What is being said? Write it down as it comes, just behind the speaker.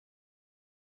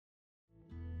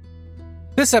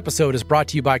This episode is brought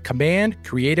to you by Command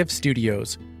Creative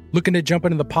Studios. Looking to jump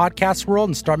into the podcast world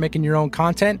and start making your own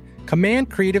content? Command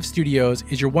Creative Studios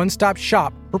is your one-stop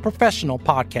shop for professional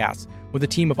podcasts. With a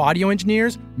team of audio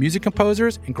engineers, music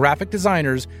composers, and graphic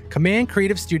designers, Command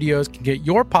Creative Studios can get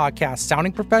your podcast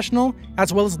sounding professional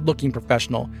as well as looking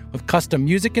professional with custom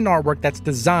music and artwork that's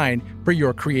designed for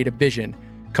your creative vision.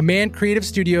 Command Creative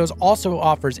Studios also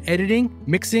offers editing,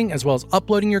 mixing, as well as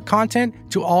uploading your content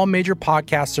to all major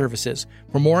podcast services.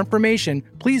 For more information,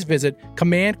 please visit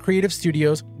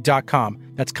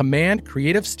commandcreativestudios.com. That's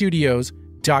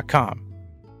commandcreativestudios.com.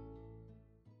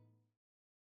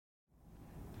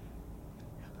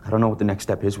 I don't know what the next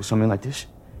step is with something like this,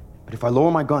 but if I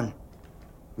lower my gun,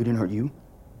 we didn't hurt you,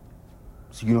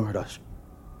 so you don't hurt us.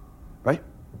 Right?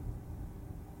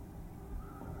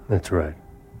 That's right.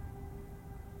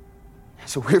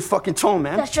 It's a weird fucking tone,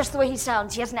 man. That's just the way he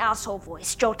sounds. He has an asshole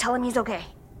voice. Joe, tell him he's okay.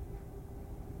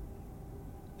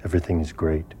 Everything is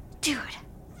great. Dude.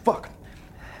 Fuck.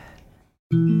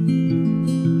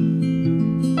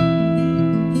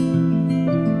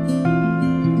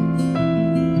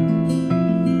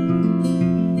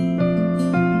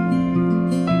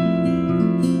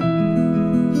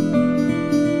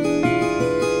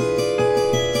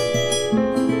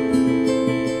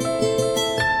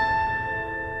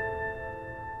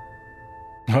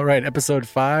 All right, episode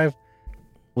 5.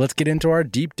 Let's get into our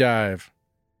deep dive.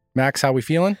 Max, how we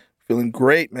feeling? Feeling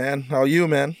great, man. How are you,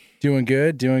 man? Doing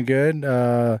good.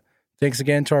 Thanks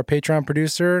again to our Patreon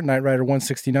producer, Knight Rider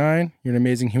 169. You're an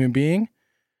amazing human being.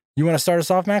 You want to start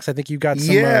us off, Max? I think you got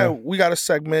some... Yeah, we got a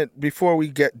segment. Before we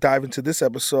dive into this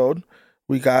episode,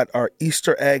 we got our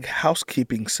Easter egg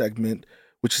housekeeping segment,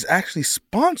 which is actually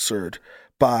sponsored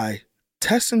by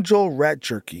Tess and Joel Rat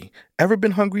Jerky. Ever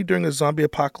been hungry during a zombie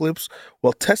apocalypse?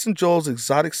 Well, Tess and Joel's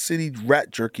Exotic City Rat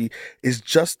Jerky is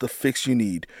just the fix you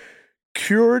need.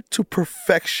 Cured to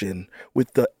perfection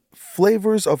with the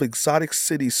flavors of exotic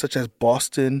cities such as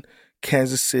Boston,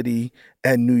 Kansas City,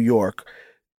 and New York.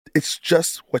 It's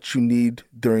just what you need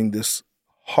during this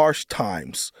harsh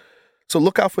times. So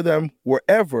look out for them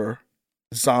wherever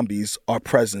zombies are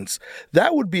present.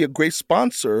 That would be a great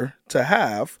sponsor to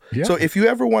have. Yeah. So if you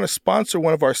ever want to sponsor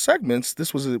one of our segments,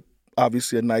 this was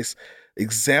obviously a nice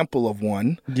example of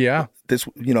one. Yeah. This,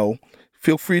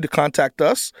 feel free to contact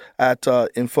us at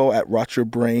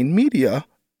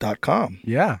info@rotyourbrainmedia.com.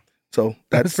 Yeah. So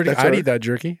That's pretty... I'd eat that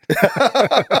jerky.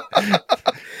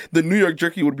 The New York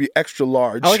jerky would be extra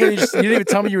large. I like how you didn't even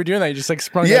tell me you were doing that. You just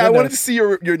sprung that Yeah, I in wanted there. to see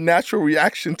your natural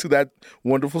reaction to that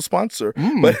wonderful sponsor.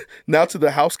 But now to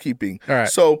the housekeeping. All right.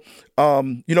 So,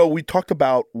 we talked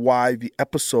about why the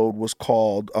episode was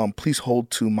called Please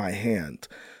Hold to My Hand.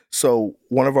 So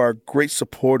one of our great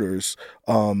supporters,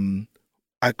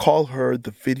 I call her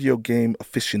the video game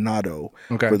aficionado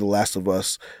for The Last of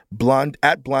Us.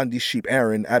 Blondie Sheep,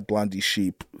 Aaron at Blondie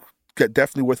Sheep.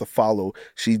 Definitely worth a follow.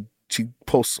 She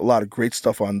posts a lot of great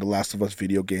stuff on The Last of Us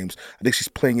video games. I think she's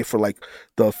playing it for like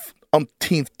the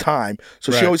umpteenth time.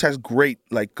 So she always has great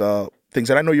things.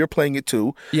 And I know you're playing it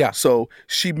too. Yeah. So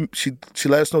she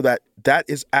let us know that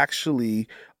is actually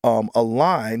a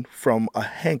line from a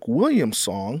Hank Williams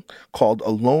song called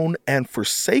Alone and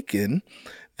Forsaken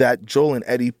that Joel and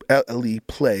Ellie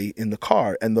play in the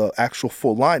car. And the actual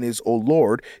full line is, "Oh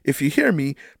Lord, if you hear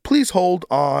me, please hold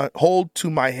to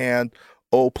my hand.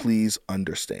 Oh, please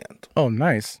understand." Oh,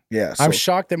 nice. Yeah. I'm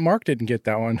shocked that Mark didn't get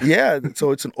that one. Yeah.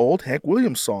 So it's an old Hank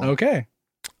Williams song. Okay.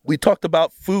 We talked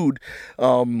about food,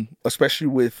 especially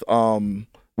with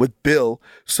Bill.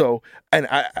 So, and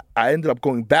I ended up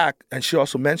going back, and she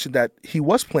also mentioned that he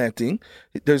was planting.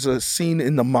 There's a scene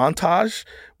in the montage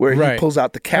where he pulls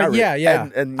out the carrot. Yeah.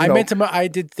 And I went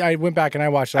back and I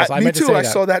watched it. Me too. I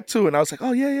saw that too, and I was like,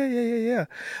 oh yeah.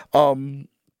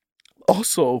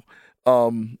 Also,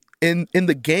 in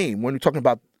the game, when you're talking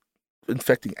about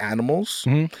infecting animals,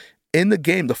 in the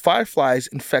game, the fireflies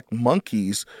infect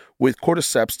monkeys with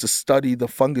cordyceps to study the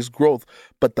fungus growth,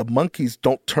 but the monkeys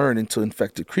don't turn into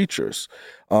infected creatures.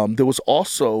 There was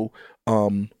also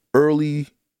early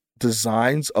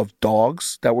designs of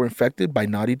dogs that were infected by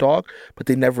Naughty Dog, but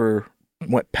they never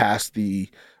went past the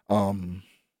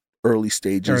early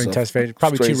stages. Early test phase.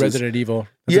 Probably too Resident Evil.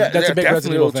 That's a big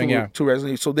Resident Evil thing, yeah. Too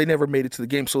Resident Evil. So they never made it to the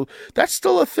game. So that's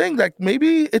still a thing. Like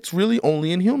maybe it's really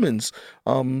only in humans.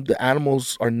 The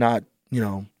animals are not,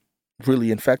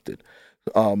 really infected.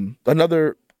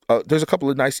 There's a couple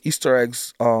of nice Easter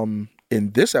eggs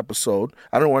in this episode.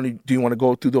 Do you want to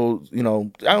go through those?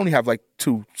 I only have like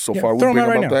 2 so far. Throw them out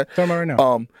right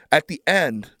now. At the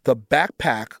end, the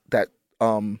backpack that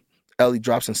Ellie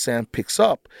drops and Sam picks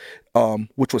up,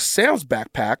 which was Sam's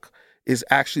backpack, is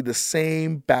actually the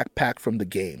same backpack from the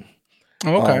game.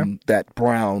 Okay. That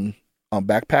brown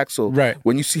backpack. So Right.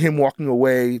 when you see him walking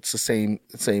away, it's the same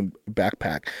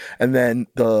backpack. And then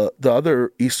the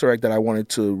other Easter egg that I wanted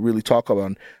to really talk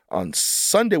about on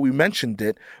Sunday, we mentioned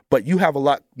it, but you have a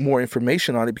lot more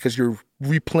information on it because you're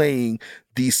replaying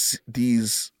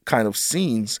these kind of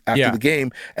scenes after the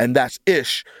game, and that's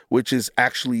Ish, which is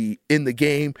actually in the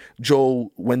game.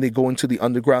 Joel, when they go into the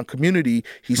underground community,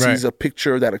 he sees a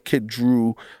picture that a kid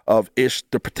drew of Ish,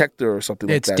 the Protector, or something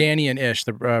like that. It's Danny and Ish,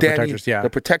 the Protectors. Yeah, the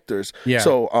Protectors. Yeah.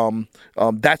 So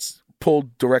that's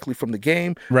pulled directly from the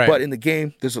game, right. But in the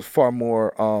game, there's a far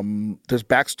more there's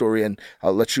backstory, and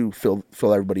I'll let you fill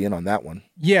everybody in on that one.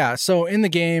 Yeah. So in the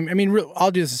game, I mean, I'll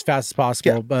do this as fast as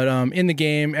possible, but in the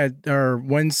game,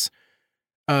 once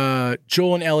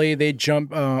Joel and Ellie, they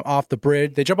jump off the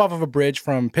bridge. They jump off of a bridge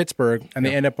from Pittsburgh, and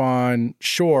they end up on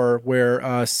shore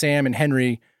where Sam and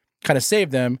Henry kind of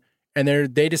save them, and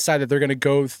they decide that they're going to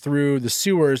go through the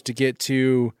sewers to get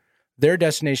to their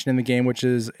destination in the game, which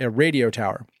is a radio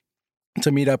tower,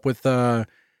 to meet up with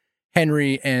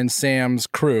Henry and Sam's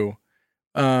crew.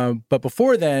 But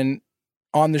before then,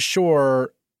 on the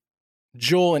shore,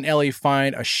 Joel and Ellie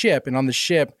find a ship, and on the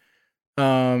ship,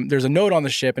 there's a note on the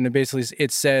ship, and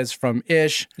it says from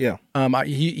Ish. Yeah.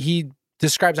 He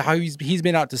describes how he's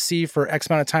been out to sea for X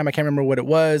amount of time. I can't remember what it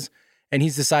was, and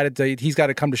he's decided he's got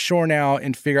to come to shore now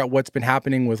and figure out what's been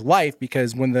happening with life,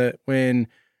 because when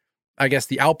I guess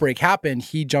the outbreak happened,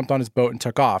 he jumped on his boat and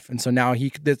took off. And so now he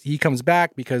comes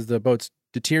back because the boat's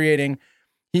deteriorating.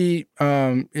 He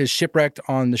is shipwrecked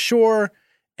on the shore,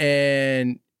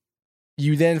 and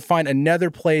you then find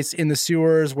another place in the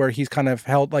sewers where he's kind of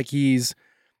held, like he's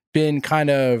been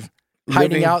kind of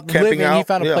hiding out, living. He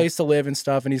found a place to live and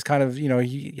stuff. And he's kind of,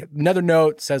 another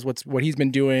note says what he's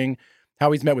been doing,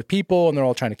 how he's met with people, and they're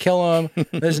all trying to kill him.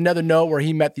 There's another note where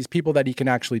he met these people that he can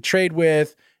actually trade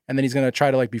with, and then he's going to try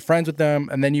to be friends with them.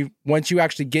 And then once you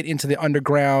actually get into the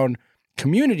underground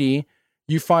community,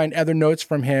 you find other notes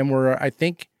from him where I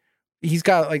think he's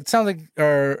got it sounds like,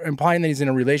 or implying that he's in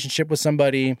a relationship with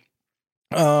somebody,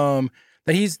 that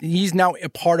he's now a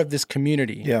part of this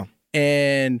community. Yeah.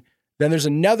 And then there's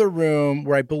another room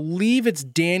where I believe it's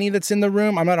Danny that's in the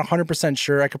room. I'm not 100%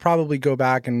 sure. I could probably go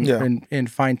back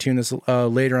and fine tune this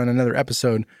later on another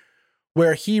episode,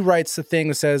 where he writes the thing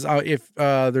that says, if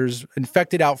there's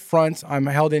infected out front, I'm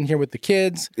held in here with the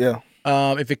kids. Yeah.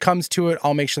 If it comes to it,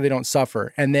 I'll make sure they don't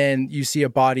suffer. And then you see a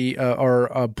body or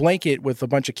a blanket with a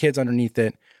bunch of kids underneath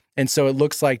it. And so it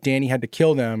looks like Danny had to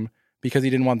kill them because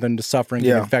he didn't want them to suffer and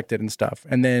get infected and stuff.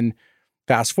 And then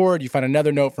fast forward, you find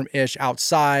another note from Ish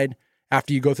outside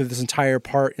after you go through this entire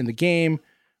part in the game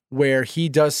where he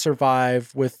does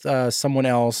survive with someone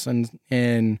else.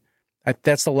 And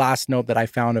that's the last note that I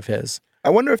found of his. I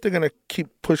wonder if they're going to keep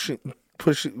pushing,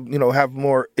 have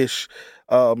more Ish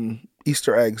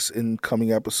Easter eggs in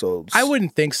coming episodes. I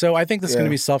wouldn't think so. I think this is going to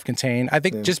be self-contained. I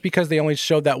think just because they only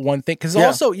showed that one thing, because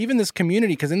also even this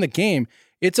community, because in the game,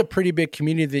 it's a pretty big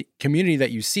community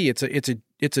that you see. It's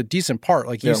a decent part.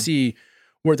 Like you see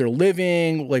where they're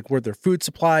living, like where their food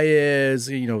supply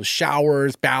is,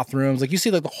 showers, bathrooms. Like you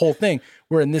see like the whole thing.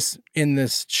 Where in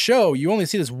this show, you only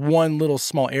see this one little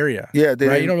small area. Yeah, they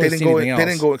right? They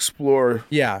didn't go explore.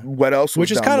 Yeah, what else?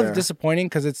 Which is down kind there. of disappointing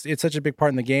because it's such a big part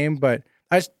in the game. But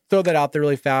I just throw that out there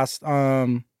really fast.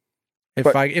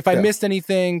 If I missed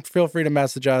anything, feel free to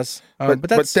message us.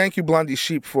 But thank you, Blondie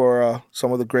Sheep, for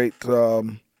some of the great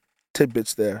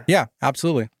tidbits there. Yeah,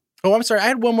 absolutely. Oh, I'm sorry. I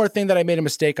had one more thing that I made a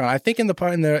mistake on. I think in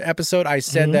the episode I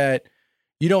said that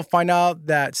you don't find out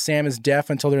that Sam is deaf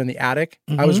until they're in the attic.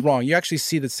 I was wrong. You actually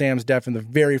see that Sam's deaf in the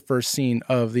very first scene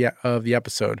of the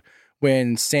episode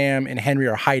when Sam and Henry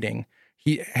are hiding.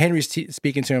 Henry's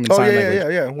speaking to him in sign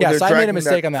language. Yeah, so I made a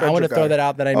mistake on that. I want to throw that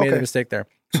out that I made a mistake there.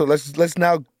 So let's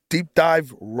now deep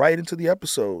dive right into the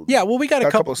episode. Yeah, well, we got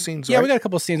a couple of scenes. Yeah, right? we got a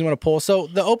couple of scenes we want to pull. So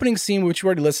the opening scene, which we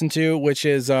already listened to, which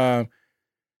is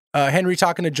Henry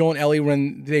talking to Joel and Ellie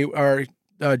when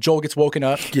Joel gets woken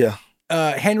up. Yeah.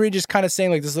 Henry just kind of saying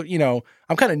like this,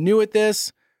 I'm kind of new at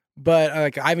this, but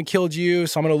I haven't killed you,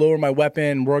 so I'm going to lower my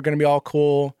weapon. We're going to be all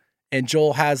cool. And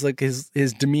Joel has like his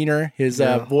demeanor, his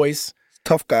voice.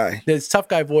 Tough guy. This tough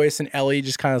guy voice, and Ellie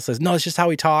just kind of says, no, it's just how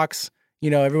he talks.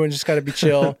 Everyone's just got to be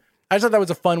chill. I just thought that was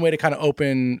a fun way to kind of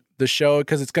open the show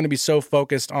because it's going to be so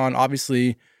focused on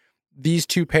obviously these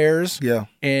two pairs. Yeah.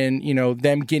 And,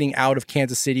 them getting out of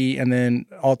Kansas City and then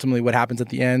ultimately what happens at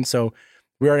the end. So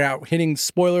we are now hitting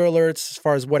spoiler alerts as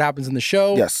far as what happens in the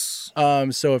show. Yes.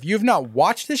 So if you've not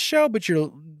watched this show, but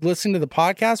you're listening to the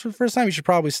podcast for the first time, you should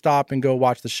probably stop and go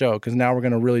watch the show because now we're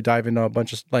going to really dive into a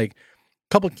bunch of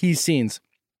couple key scenes.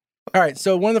 All right,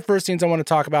 so one of the first scenes I want to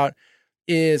talk about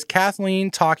is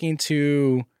Kathleen talking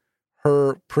to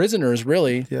her prisoners,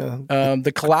 really. Yeah.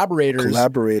 The collaborators.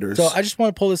 So I just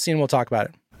want to pull this scene and we'll talk about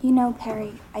it. You know,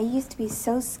 Perry, I used to be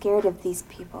so scared of these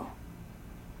people.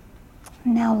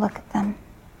 Now look at them.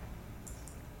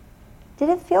 Did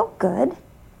it feel good?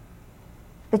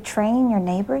 Betraying your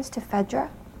neighbors to Fedra?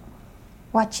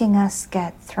 Watching us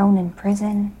get thrown in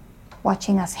prison?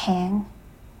 Watching us hang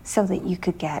so that you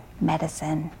could get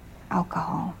medicine,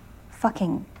 alcohol,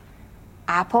 fucking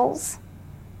apples?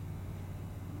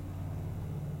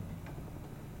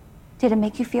 Did it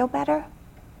make you feel better?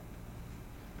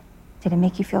 Did it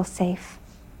make you feel safe?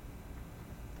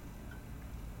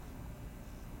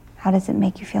 How does it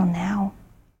make you feel now?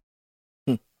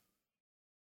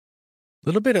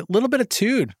 Little bit of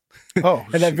tude. Oh,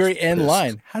 and that very end pissed.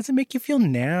 line. How does it make you feel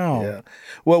now? Yeah.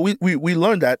 Well, we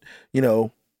learned that,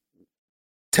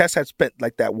 Tess had spent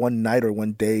like that one night or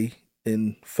one day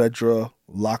in Fedra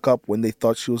lockup when they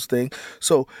thought she was staying.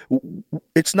 So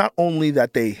it's not only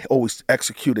that they always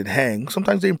execute and hang.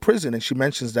 Sometimes they imprison, and she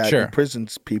mentions that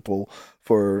imprisons people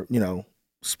for,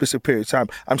 specific period of time.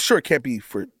 I'm sure it can't be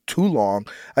for too long.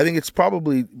 I think it's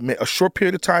probably a short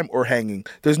period of time or hanging.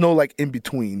 There's no like in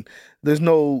between. There's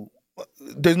no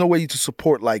way to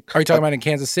support like. Are you talking about in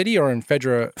Kansas City or in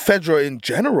Fedra? Fedra in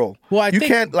general. Well, you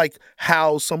can't like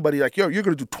house somebody like, yo, you're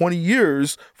going to do 20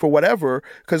 years for whatever,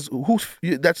 because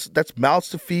that's mouths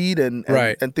to feed and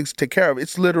things to take care of.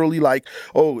 It's literally like,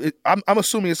 I'm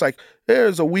assuming it's like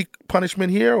there's a week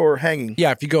punishment here or hanging.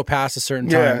 Yeah, if you go past a certain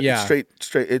time, straight,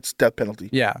 it's death penalty.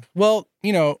 Yeah. Well,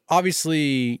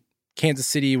 obviously Kansas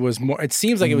City was more. It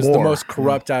seems like it was the most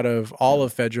corrupt out of all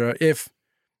of Fedra. If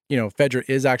Fedra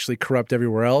is actually corrupt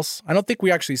everywhere else. I don't think we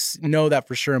actually know that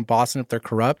for sure in Boston if they're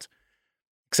corrupt,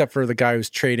 except for the guy who's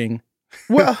trading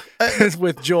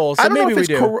with Joel. So I don't maybe know if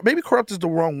we do. Maybe corrupt is the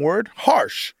wrong word.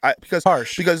 Harsh.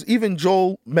 Because even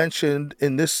Joel mentioned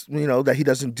in this, that he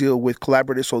doesn't deal with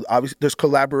collaborators. So obviously there's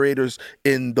collaborators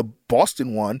in the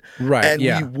Boston one. Right. And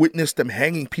we witnessed them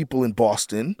hanging people in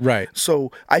Boston. Right.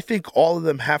 So I think all of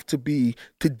them have to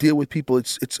deal with people.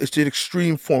 It's an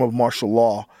extreme form of martial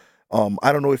law.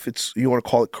 I don't know if you want to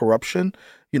call it corruption,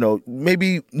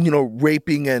 maybe,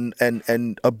 raping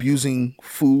and abusing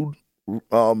food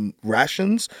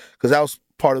rations, because that was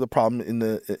part of the problem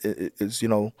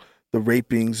the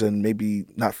rapings and maybe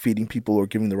not feeding people or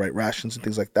giving the right rations and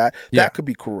things like that. Yeah. That could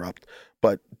be corrupt,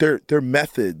 but their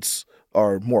methods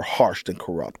are more harsh than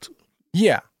corrupt.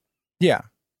 Yeah. Yeah.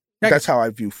 That's how I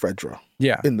view Fedra.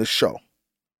 Yeah. In the show.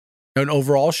 An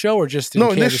overall show or just in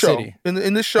Kansas this show. City?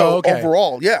 In this show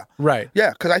overall, yeah. Right. Yeah,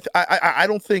 because I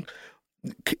don't think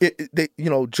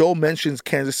Joel mentions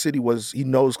Kansas City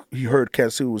he heard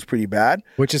Kansas City was pretty bad.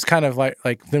 Which is kind of like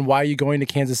then why are you going to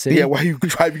Kansas City? Yeah, why are you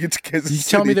driving into Kansas City? You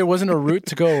tell me there wasn't a route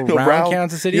to go around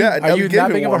Kansas City? Yeah, are you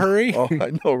that big of a hurry? Oh,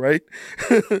 I know, right?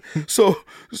 So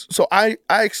I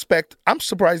expect, I'm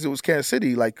surprised it was Kansas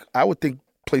City. Like I would think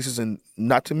places, and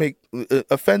not to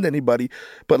offend anybody,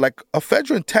 but like a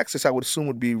Fedra in Texas, I would assume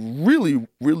would be really,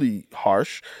 really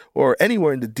harsh, or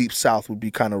anywhere in the deep South would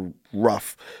be kind of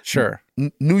rough. Sure.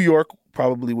 New York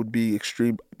probably would be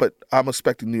extreme, but I'm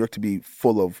expecting New York to be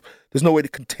full of. There's no way to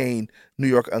contain New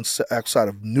York outside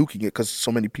of nuking it, because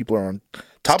so many people are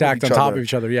stacked on top of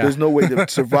each other. Yeah. There's no way to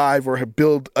survive or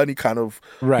build any kind of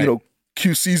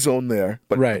QC zone there.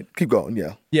 But keep going.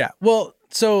 Yeah. Yeah. Well,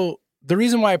 so. The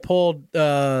reason why I pulled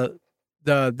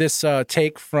this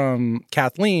take from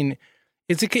Kathleen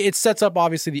is it sets up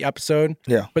obviously the episode.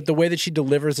 Yeah. But the way that she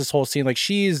delivers this whole scene, like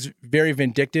she's very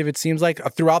vindictive. It seems like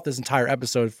throughout this entire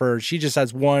episode, she just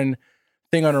has one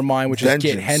thing on her mind, which is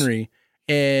get Henry,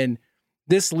 and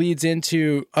this leads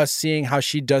into us seeing how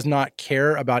she does not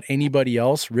care about anybody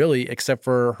else really, except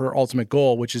for her ultimate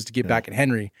goal, which is to get back at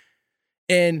Henry.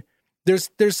 And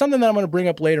there's something that I'm going to bring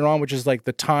up later on, which is like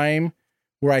the time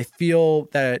where I feel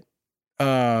that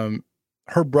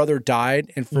her brother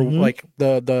died, and for like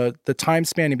the time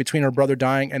span in between her brother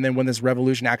dying and then when this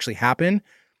revolution actually happened,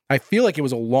 I feel like it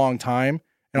was a long time,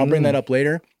 and I'll bring that up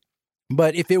later.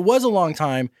 But if it was a long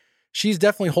time, she's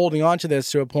definitely holding on to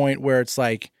this to a point where it's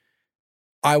like,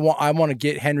 I want to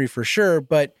get Henry for sure.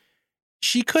 But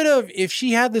she could have, if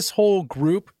she had this whole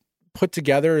group put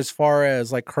together as far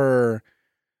as like her,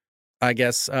 I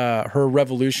guess, her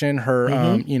revolution, her,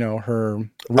 her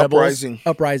rebels,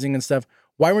 uprising and stuff.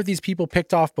 Why weren't these people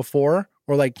picked off before?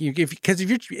 Or like,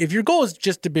 if your goal is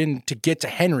just to get to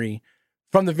Henry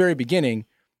from the very beginning,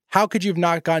 how could you have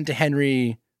not gotten to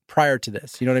Henry prior to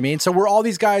this? You know what I mean? So were all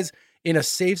these guys in a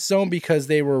safe zone because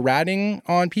they were ratting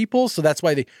on people. So that's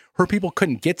why her people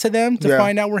couldn't get to them to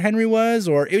find out where Henry was.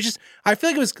 Or it was just, I feel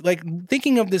like it was like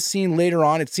thinking of this scene later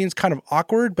on, it seems kind of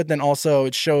awkward, but then also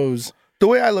it shows. The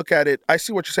way I look at it, I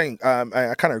see what you're saying.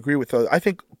 I kind of agree with her. I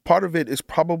think part of it is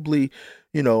probably,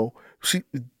 she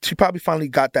probably finally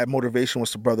got that motivation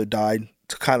once the brother died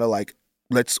to kind of like,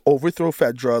 let's overthrow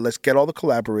Fedra. Let's get all the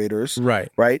collaborators.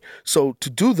 Right. So to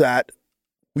do that,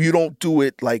 you don't do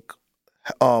it like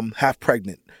half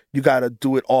pregnant. You got to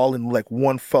do it all in like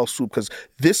one fell swoop, because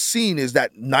this scene is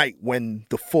that night when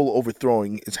the full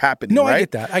overthrowing is happening. No,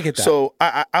 right? I get that. So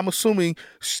I'm assuming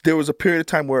there was a period of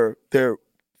time where they're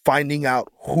finding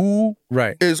out who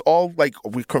is all, like,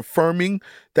 we're confirming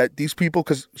that these people,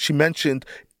 because she mentioned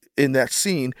in that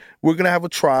scene, we're going to have a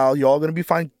trial. You're all going to be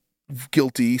found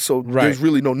guilty. So there's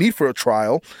really no need for a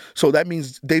trial. So that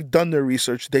means they've done their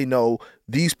research. They know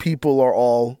these people are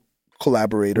all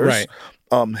collaborators.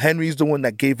 Henry's the one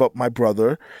that gave up my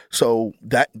brother. So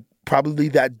that probably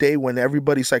that day when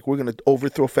everybody's like, we're going to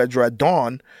overthrow Fedra at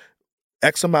dawn,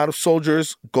 X amount of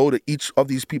soldiers go to each of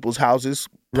these people's houses,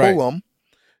 pull them.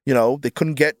 They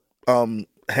couldn't get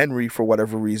Henry for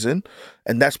whatever reason.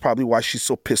 And that's probably why she's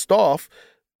so pissed off.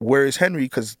 Where is Henry?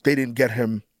 Because they didn't get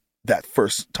him that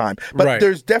first time. But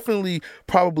there's definitely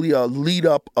probably a lead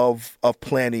up of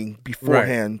planning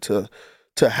beforehand to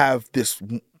have this,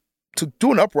 to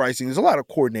do an uprising. There's a lot of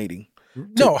coordinating.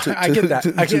 I get that.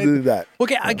 To do that.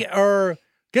 Okay,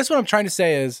 guess what I'm trying to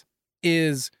say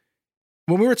is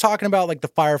when we were talking about like the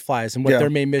Fireflies and what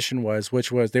their main mission was,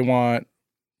 which was they want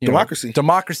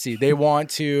democracy. They want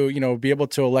to, be able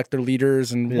to elect their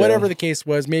leaders and whatever the case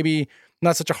was, maybe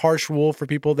not such a harsh rule for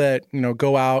people that,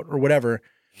 go out or whatever.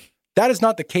 That is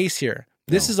not the case here.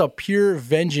 This is a pure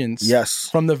vengeance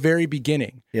from the very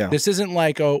beginning. This isn't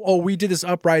like, we did this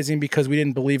uprising because we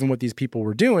didn't believe in what these people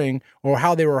were doing or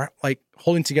how they were like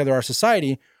holding together our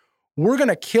society. We're going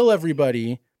to kill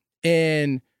everybody,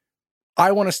 and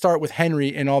I want to start with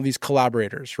Henry and all these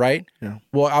collaborators, right?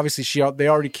 Well, obviously they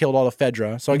already killed all the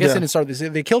Fedra. So I guess they didn't start this.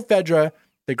 They killed Fedra.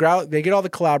 They get all the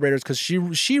collaborators because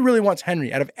she really wants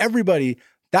Henry. Out of everybody,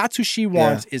 that's who she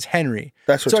wants is Henry.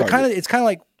 That's so it's kind of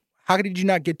like, how did you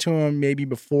not get to him maybe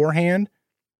beforehand?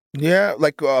 Yeah,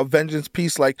 like a vengeance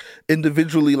piece, like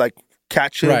individually, like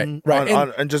catch him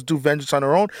and just do vengeance on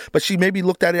her own. But she maybe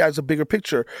looked at it as a bigger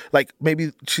picture. Like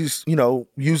maybe she's,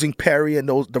 using Perry and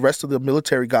the rest of the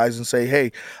military guys and say,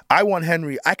 hey, I want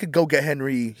Henry. I could go get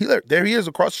Henry. There he is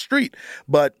across the street.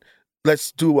 But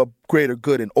let's do a greater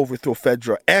good and overthrow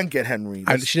Fedra and get Henry.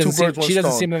 She doesn't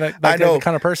seem like the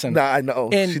kind of person. Nah, I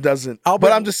know. And she doesn't.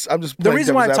 But I'm just the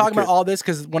reason why I'm talking about all this,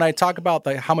 because when I talk about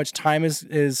like how much time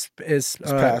is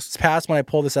passed when I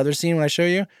pull this other scene when I show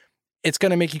you, it's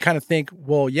going to make you kind of think,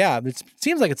 well, yeah, it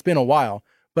seems like it's been a while,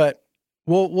 but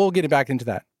we'll get it back into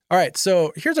that. All right,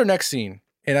 so here's our next scene,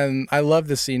 and I love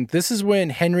this scene. This is when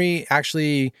Henry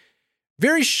actually,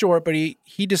 very short, but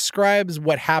he describes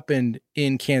what happened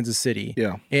in Kansas City.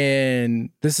 Yeah.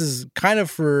 And this is kind of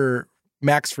for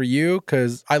Max, for you,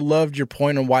 because I loved your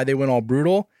point on why they went all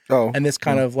brutal. Oh. And this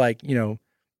kind of like,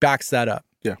 backs that up.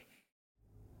 Yeah.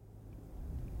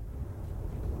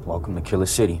 Welcome to Killer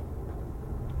City.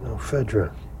 No,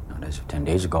 Fedra. Not as of 10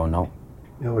 days ago, no.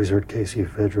 You always heard Casey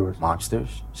Fedra was...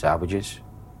 Monsters, savages.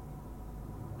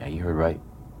 Yeah, you heard right.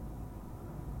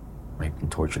 Raped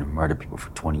and tortured and murdered people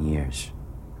for 20 years.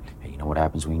 Hey, you know what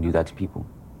happens when you do that to people?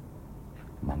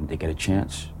 The moment they get a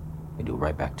chance, they do it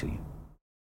right back to you.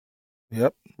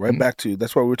 Yep, right back to you.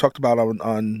 That's what we talked about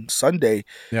on Sunday.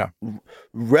 Yeah.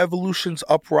 Revolutions,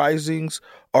 uprisings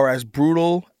are as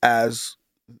brutal as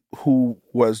who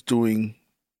was doing,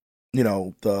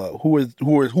 who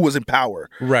was in power.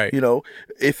 Right.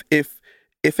 If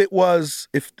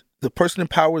the person in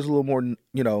power is a little more,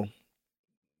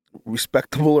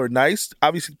 respectable or nice,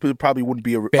 obviously there probably wouldn't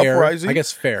be a uprising. I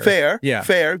guess fair. Yeah.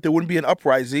 Fair. There wouldn't be an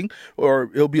uprising, or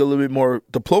it'll be a little bit more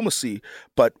diplomacy.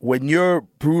 But when you're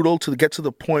brutal to get to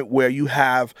the point where you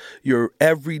have your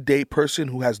everyday person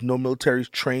who has no military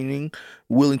training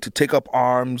willing to take up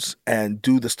arms and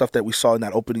do the stuff that we saw in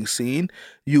that opening scene,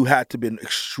 you had to be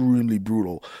extremely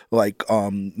brutal. Like,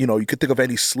 you could think of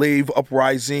any slave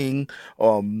uprising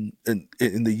in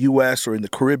the U.S. or in the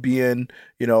Caribbean.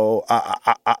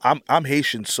 I'm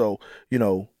Haitian, so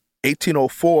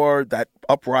 1804, that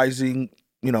uprising,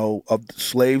 of the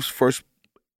slaves, first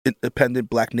independent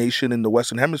black nation in the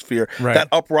Western Hemisphere. Right. That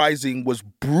uprising was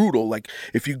brutal. Like,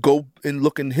 if you go and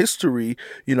look in history,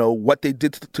 what they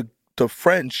did to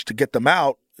French to get them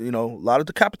out. A lot of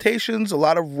decapitations, a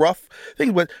lot of rough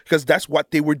things, but because that's what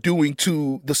they were doing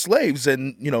to the slaves,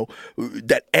 and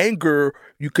that anger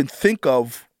you can think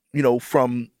of,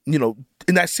 from you know,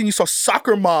 in that scene you saw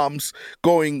soccer moms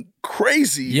going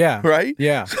crazy. Yeah. Right?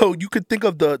 Yeah. So you could think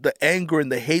of the anger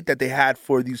and the hate that they had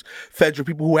for these Fedra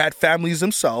people who had families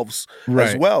themselves as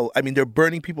Right. well. I mean, they're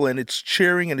burning people and it's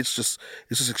cheering and it's just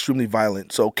extremely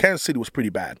violent. So Kansas City was pretty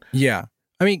bad. Yeah.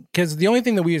 I mean, because the only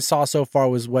thing that we saw so far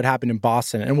was what happened in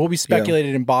Boston. And what we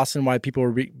speculated in Boston, why people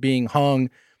were being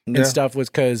hung and stuff, was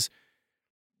because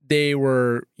they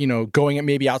were, you know, going at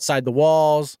maybe outside the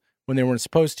walls when they weren't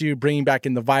supposed to, bringing back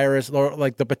in the virus, or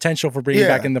like the potential for bringing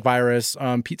back in the virus,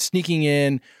 sneaking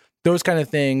in, those kind of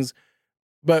things.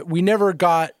 But we never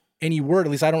got any word,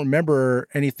 at least I don't remember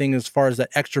anything as far as that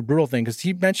extra brutal thing, because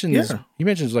he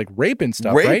mentions like rape and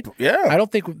stuff, right? Yeah. I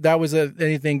don't think that was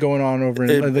anything going on over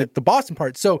in the Boston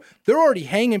part. So they're already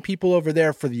hanging people over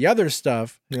there for the other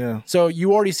stuff. Yeah. So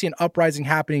you already see an uprising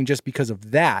happening just because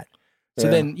of that. So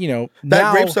then, you know,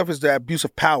 that rape stuff is the abuse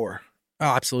of power. Oh,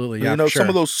 absolutely. Yeah. You know, sure. some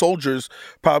of those soldiers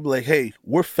probably like, hey,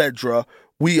 we're Fedra.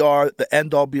 We are the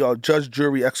end all be all judge,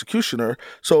 jury, executioner.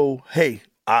 So, hey,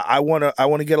 I want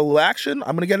to get a little action.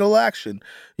 I'm going to get a little action.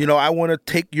 You know, I want to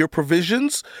take your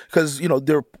provisions because, you know,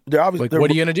 they're obviously. Like,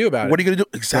 what are you going to do about it? What are you going to do?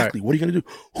 Exactly. Right. What are you going to do?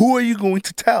 Who are you going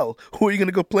to tell? Who are you going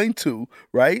to complain to?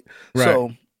 Right.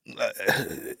 So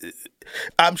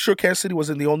I'm sure Kansas City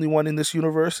wasn't the only one in this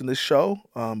universe, in this show.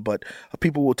 But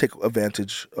people will take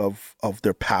advantage of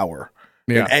their power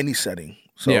in any setting.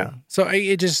 So, So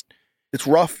it just. It's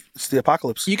rough. It's the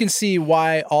apocalypse. You can see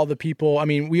why all the people, I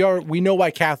mean, we know why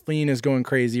Kathleen is going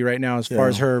crazy right now as far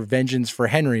as her vengeance for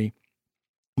Henry,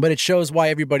 but it shows why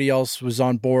everybody else was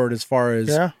on board as far as,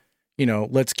 you know,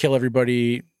 let's kill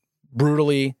everybody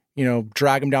brutally, you know,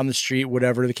 drag them down the street,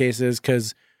 whatever the case is,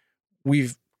 because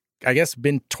we've, I guess,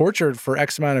 been tortured for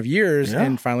X amount of years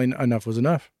and finally enough was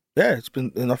enough. Yeah, it's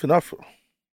been enough. All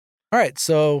right,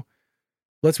 so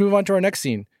let's move on to our next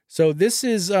scene. So this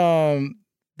is,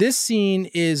 this scene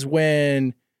is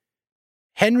when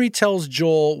Henry tells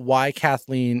Joel why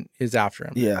Kathleen is after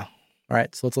him. Yeah. All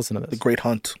right, so let's listen to this. The Great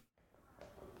Hunt.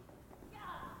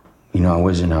 You know, I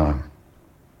wasn't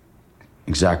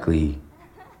exactly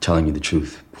telling you the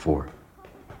truth before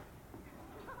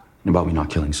about me not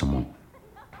killing someone.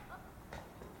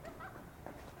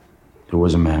 There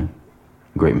was a man,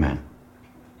 a great man.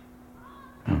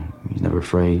 You know, he's never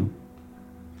afraid,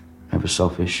 never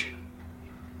selfish.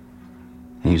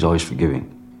 And he's always forgiving.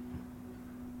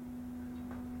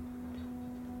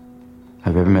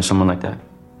 Have you ever met someone like that?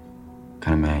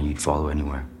 Kind of man you'd follow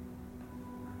anywhere.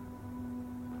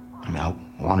 I mean, I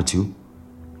wanted to.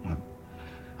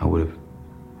 I would have.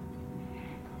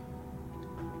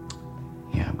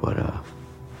 Yeah, but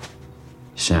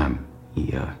Sam,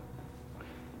 he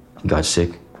got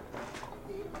sick.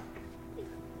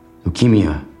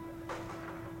 Leukemia.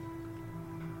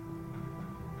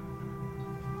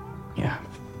 Yeah.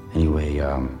 Anyway,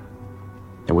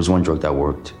 there was one drug that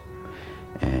worked,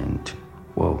 and,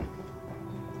 whoa,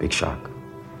 big shock.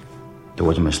 There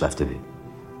wasn't much left of it,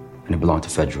 and it belonged to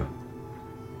Fedra.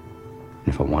 And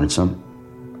if I wanted some,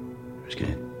 I was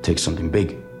gonna take something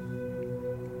big.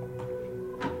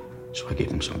 So I gave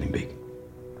them something big.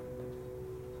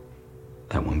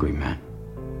 That one great man.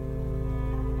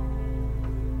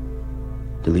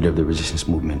 The leader of the resistance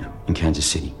movement in Kansas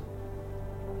City.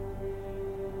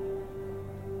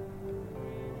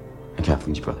 And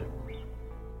Kathleen's brother.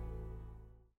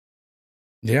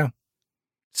 Yeah.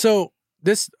 So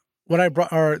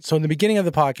so in the beginning of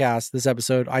the podcast, this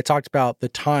episode, I talked about the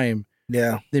time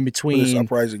in between this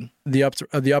uprising.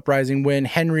 The uprising when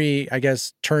Henry, I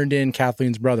guess, turned in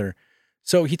Kathleen's brother.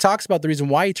 So he talks about the reason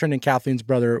why he turned in Kathleen's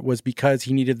brother was because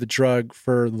he needed the drug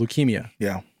for leukemia.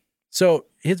 Yeah. So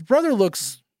his brother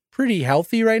looks pretty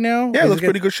healthy right now. Yeah, looks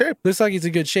pretty good shape. Looks like he's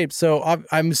in good shape. So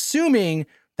I'm assuming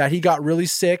that he got really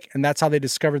sick, and that's how they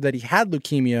discovered that he had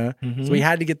leukemia. Mm-hmm. So he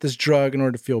had to get this drug in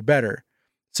order to feel better.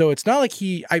 So it's not like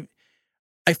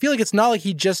I feel like it's not like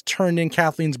he just turned in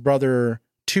Kathleen's brother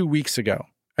 2 weeks ago,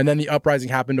 and then the uprising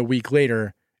happened a week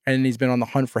later, and he's been on the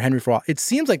hunt for Henry for a while. It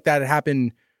seems like that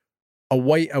happened a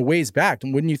ways back,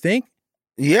 wouldn't you think?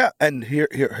 Yeah, and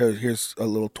here's a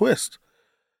little twist.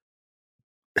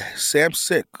 Sam's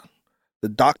sick. The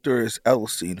doctor is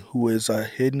Edelstein, who is a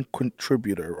hidden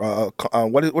contributor.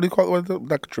 What do you call it?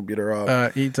 Not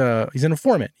contributor. He's an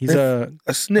informant. He's a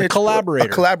snitch, a collaborator.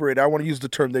 A collaborator. I want to use the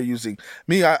term they're using.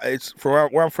 It's from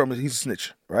where I'm from. He's a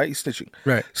snitch, right? He's snitching.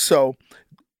 Right. So,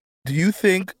 do you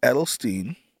think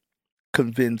Edelstein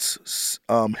convinced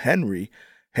Henry,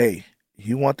 hey,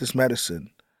 you want this medicine?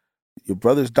 Your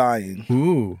brother's dying.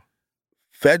 Ooh.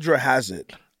 Fedra has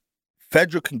it.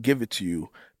 Fedra can give it to you.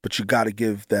 but you got to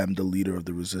give them the leader of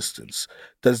the resistance.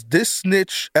 Does this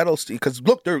snitch Edelstein? Because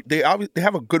look, they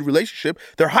have a good relationship.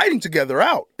 They're hiding together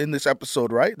out in this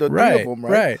episode, right? The three of them,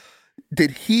 right? Right.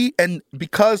 Did he, and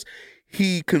because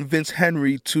he convinced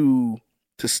Henry to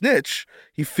snitch,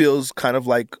 he feels kind of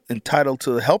like entitled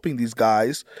to helping these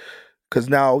guys, because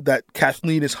now that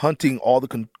Kathleen is hunting all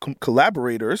the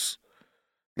collaborators,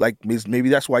 like maybe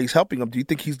that's why he's helping them. Do you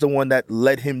think he's the one that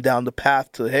led him down the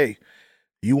path to, hey,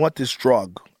 you want this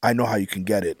drug? I know how you can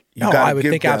get it. You No, gotta I would give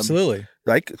think them, absolutely.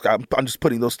 Like, I'm just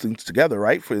putting those things together,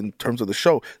 right? For in terms of the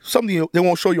show, something they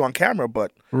won't show you on camera,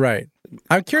 but Right.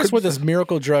 I'm curious what this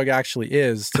miracle drug actually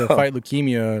is to fight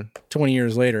leukemia 20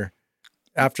 years later.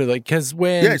 After because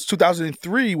when it's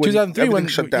 2003 when everything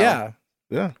shut down.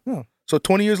 Yeah. Oh. So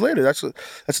 20 years later, that's a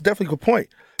definitely good point.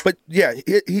 But yeah,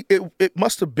 it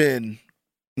must have been,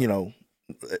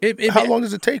 how long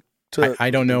does it take to? I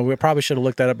don't know. We probably should have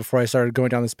looked that up before I started going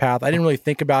down this path. I didn't really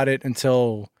think about it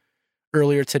until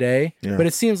earlier today, but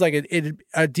it seems like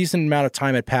a decent amount of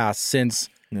time had passed since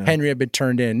Henry had been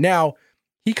turned in. Now,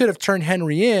 he could have turned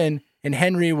Henry in, and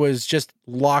Henry was just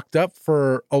locked up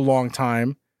for a long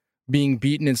time, being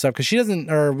beaten and stuff, because she doesn't,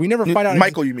 or we never find out.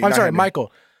 Michael, you mean? I'm sorry, Henry.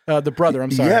 Michael, the brother.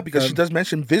 I'm sorry. Yeah, because she does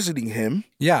mention visiting him.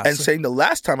 Yeah, and saying the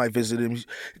last time I visited him,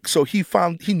 so he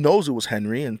knows it was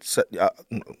Henry, and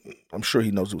I'm sure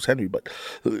he knows it was Henry, but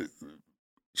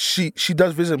she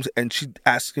does visit him, and she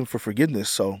asks him for forgiveness.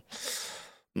 So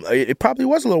it probably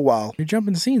was a little while. You're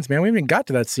jumping scenes, man. We haven't even got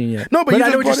to that scene yet. No, but I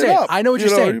know what you're saying. I know what you're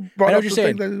saying. I know what you're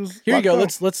saying. Here you go.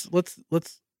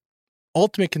 Let's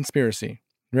ultimate conspiracy.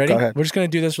 Ready? We're just gonna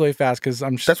do this really fast because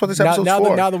I'm. That's what this episode's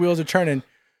for. Now the wheels are turning.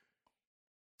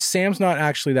 Sam's not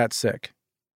actually that sick.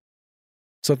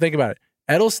 So think about it.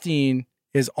 Edelstein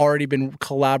has already been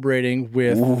collaborating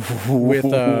with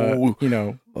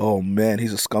Oh man,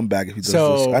 he's a scumbag if he does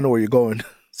this. I know where you're going.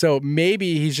 So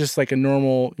maybe he's just like a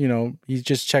normal, he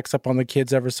just checks up on the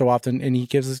kids ever so often, and he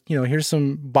gives us, here's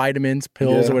some vitamins,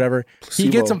 pills, or whatever. Placebo.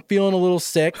 He gets him feeling a little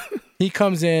sick. He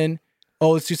comes in.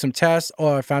 Oh, let's do some tests.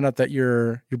 Oh, I found out that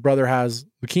your brother has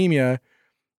leukemia.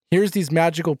 Here's these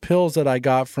magical pills that I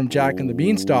got from Jack and the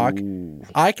Beanstalk.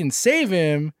 I can save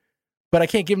him, but I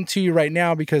can't give them to you right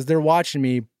now because they're watching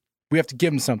me. We have to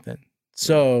give him something.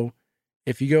 So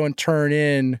if you go and turn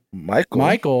in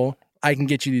Michael, I can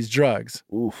get you these drugs.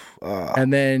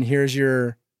 And then here's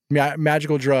your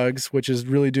magical drugs, which is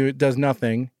really does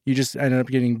nothing. You just ended up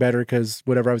getting better because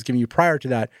whatever I was giving you prior to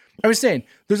that. I was saying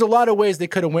there's a lot of ways they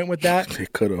could have went with that. They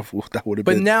could have. That would have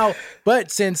been.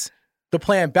 But since the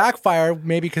plan backfired,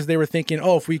 maybe because they were thinking,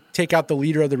 if we take out the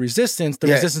leader of the resistance, the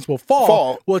resistance will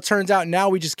fall. Well, it turns out now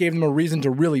we just gave them a reason to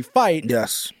really fight.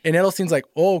 Yes. And Edelstein's like,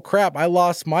 oh, crap, I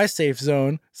lost my safe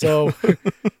zone. So,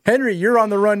 Henry, you're on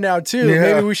the run now, too. Yeah.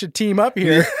 Maybe we should team up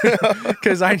here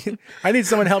because I need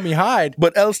someone to help me hide.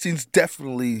 But Edelstein's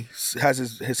definitely has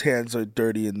his hands are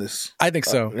dirty in this. I think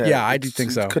so. Yeah, I do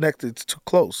think so. Connected. It's too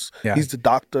close. Yeah. He's the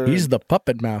doctor. He's the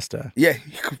puppet master. Yeah.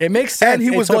 It makes sense. And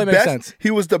he was totally the makes best. Sense. He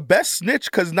was the best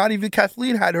snitch because not even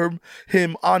Kathleen had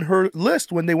him on her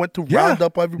list when they went to round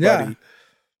up everybody. Yeah.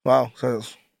 Wow. So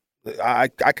I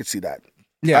could see that.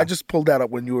 Yeah. I just pulled that up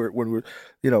when you were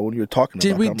talking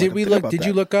about that. Did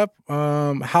you look up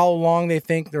how long they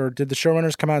think, or did the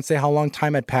showrunners come out and say how long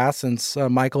time had passed since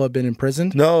Michael had been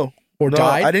imprisoned? No.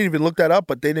 Died? I didn't even look that up,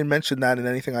 but they didn't mention that in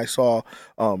anything I saw.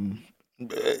 I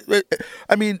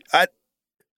mean,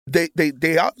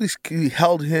 they obviously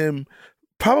held him.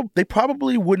 They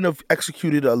probably wouldn't have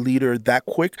executed a leader that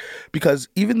quick because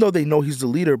even though they know he's the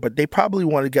leader, but they probably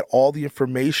want to get all the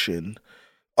information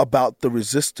about the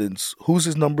resistance. Who's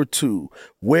his number two?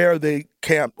 Where are they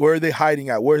camped? Where are they hiding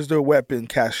at? Where's their weapon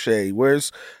cache?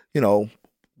 Where's, how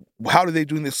are they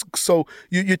doing this? So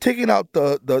you're taking out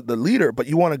the leader, but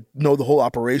you want to know the whole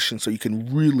operation so you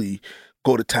can really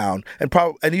go to town.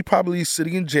 And he probably is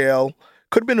sitting in jail.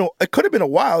 It could have been a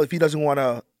while if he doesn't want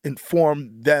to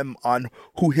inform them on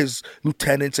who his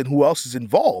lieutenants and who else is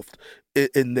involved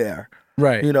in there.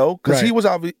 Right. Because he was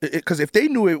because if they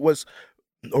knew it was,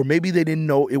 or maybe they didn't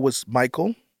know it was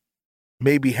Michael.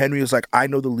 Maybe Henry was like, I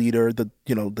know the leader, the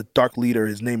dark leader.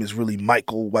 His name is really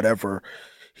Michael, whatever.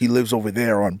 He lives over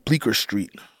there on Bleecker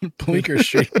Street. Bleecker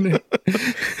Street.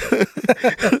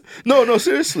 No,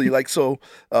 seriously.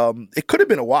 It could have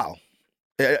been a while.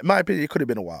 In my opinion, it could have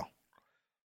been a while.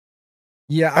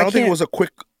 Yeah, I don't think it was a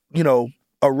quick,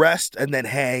 arrest and then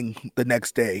hang the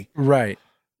next day. Right.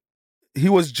 He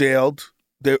was jailed.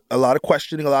 There a lot of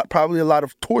questioning, probably a lot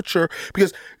of torture,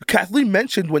 because Kathleen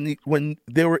mentioned when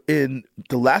they were in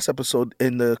the last episode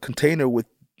in the container with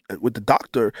the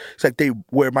doctor, it's like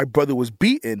where my brother was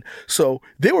beaten. So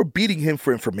they were beating him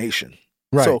for information.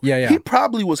 Right. So Yeah. he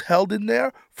probably was held in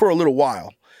there for a little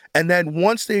while. And then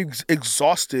once they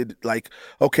exhausted, like,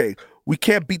 okay, we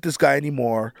can't beat this guy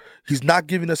anymore. He's not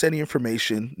giving us any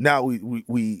information. Now we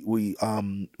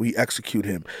execute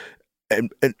him.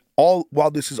 And all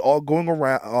while this is all going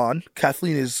on,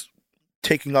 Kathleen is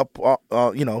taking up,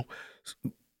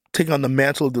 taking on the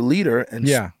mantle of the leader and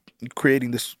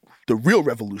creating the real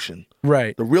revolution,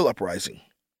 Right. the real uprising.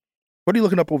 What are you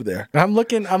looking up over there? I'm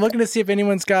looking to see if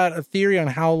anyone's got a theory on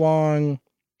how long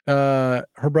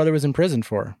her brother was in prison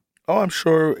for. Oh, I'm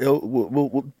sure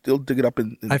they'll dig it up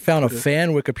in I found a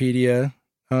fan Wikipedia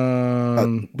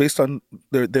based on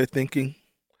their thinking.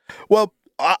 Well,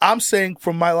 I'm saying,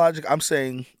 from my logic, I'm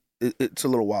saying it's a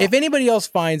little while. If anybody else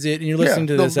finds it and you're listening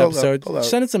to this episode,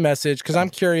 send us a message, because I'm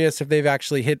curious if they've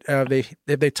actually hit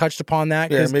if they touched upon that,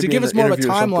 because to give us more of a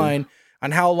timeline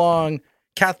on how long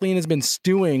Kathleen has been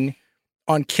stewing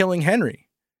on killing Henry.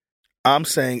 I'm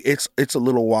saying it's a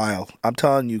little while. I'm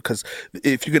telling you, because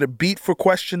if you're gonna beat for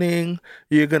questioning,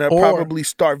 you're gonna probably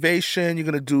starvation. You're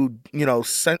gonna do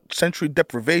sensory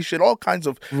deprivation, all kinds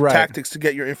of tactics to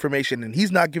get your information. And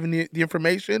he's not giving the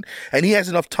information, and he has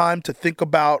enough time to think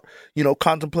about,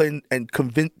 contemplate and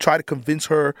try to convince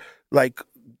her, like,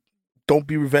 don't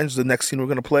be revenged. The next scene we're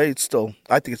gonna play.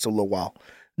 I think it's a little while,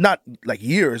 not like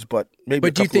years, but maybe.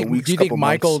 But do you think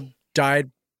Michael died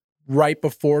right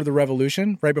before the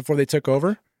revolution, right before they took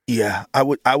over? Yeah, I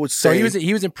would say. So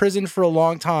he was in prison for a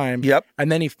long time. Yep.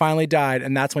 And then he finally died,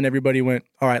 and that's when everybody went,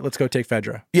 all right, let's go take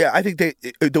Fedra. Yeah, I think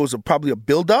there was probably a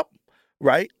buildup,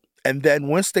 right? And then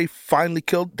once they finally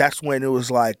killed, that's when it was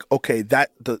like, okay,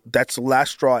 that's the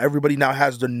last straw. Everybody now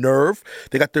has the nerve.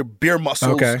 They got their beer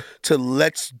muscles to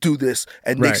let's do this.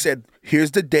 And they said,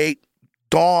 here's the date,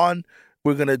 dawn.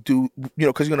 We're going to do,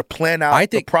 because you're going to plan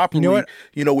out properly,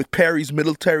 with Perry's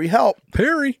military help.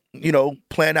 Perry.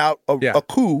 Plan out a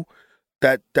coup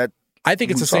that I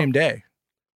think it's the same day.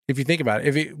 If you think about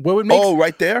it. What would make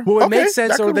right there? What would make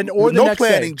sense or the no next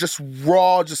planning, day. just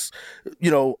raw, just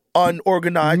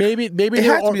unorganized. Maybe it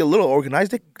had to be a little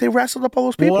organized. They wrestled up all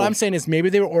those people. What I'm saying is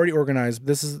maybe they were already organized.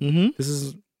 This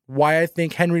is why I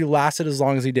think Henry lasted as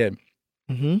long as he did.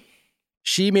 Mm-hmm.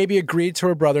 She maybe agreed to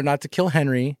her brother not to kill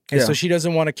Henry, and so she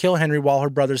doesn't want to kill Henry while her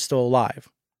brother's still alive.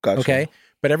 Gotcha. Okay?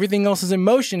 But everything else is in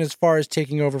motion as far as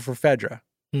taking over for Fedra,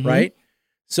 right?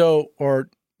 So,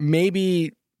 or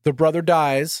maybe the brother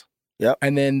dies,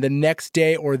 and then the next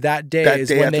day or that day is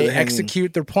when they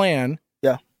execute their plan.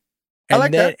 Yeah.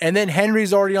 And then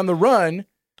Henry's already on the run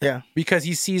because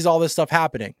he sees all this stuff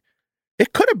happening.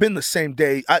 It could have been the same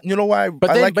day. You know why I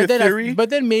like your theory?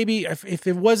 But then maybe if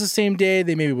it was the same day,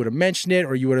 they maybe would have mentioned it,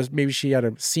 or maybe she had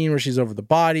a scene where she's over the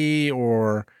body,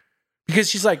 or because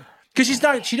she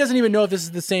doesn't even know if this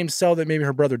is the same cell that maybe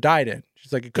her brother died in.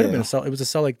 She's like, it could have been a cell. It was a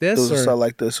cell like this. It was a cell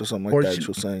like this or something like that. She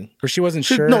was saying, or she wasn't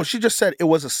sure. No, she just said it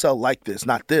was a cell like this,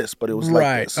 not this, but it was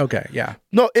like this. Okay, yeah.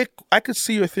 No, I could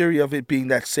see your theory of it being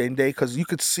that same day, because you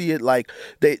could see it like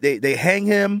they hang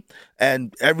him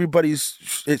and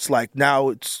it's like now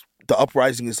it's the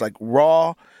uprising is like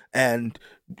raw, and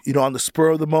on the spur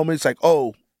of the moment it's like,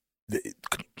 oh,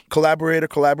 collaborator.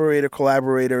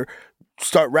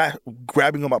 Start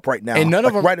grabbing them up right now, and none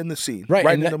of them right in the scene, right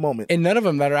in the moment. And none of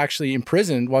them that are actually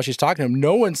imprisoned while she's talking to him.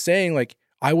 No one's saying like,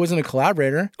 I wasn't a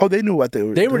collaborator. Oh, they knew what they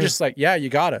were. They were just like, yeah, you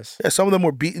got us. Yeah, some of them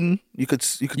were beaten. You could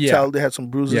tell they had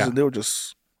some bruises, and they were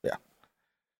just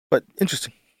But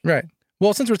interesting, right?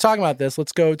 Well, since we're talking about this,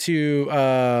 let's go to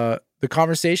the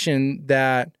conversation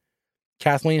that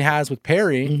Kathleen has with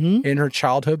Perry in her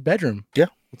childhood bedroom. Yeah,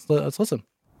 let's listen.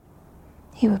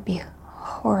 He would be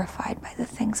horrified by the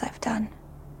things I've done.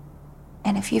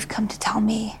 And if you've come to tell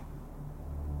me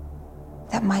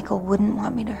that Michael wouldn't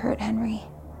want me to hurt Henry,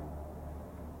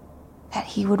 that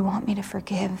he would want me to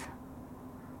forgive,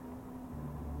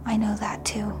 I know that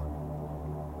too.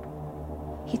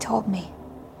 He told me.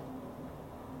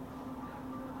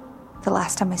 The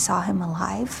last time I saw him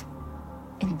alive,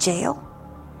 in jail,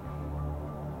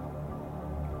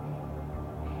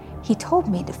 he told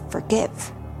me to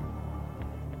forgive.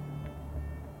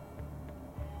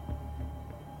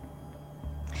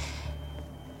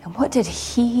 And what did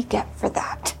he get for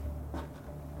that?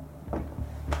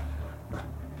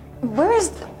 Where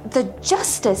is the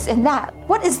justice in that?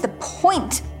 What is the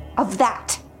point of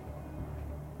that?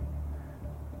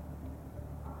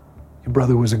 Your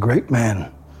brother was a great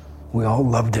man. We all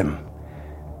loved him.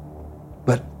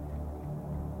 But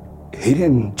he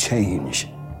didn't change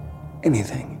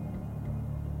anything.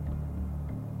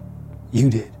 You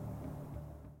did.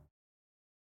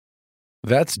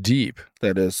 That's deep.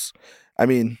 That is. I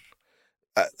mean,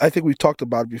 I think we talked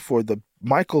about it before.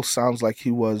 Michael sounds like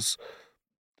he was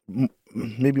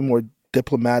maybe more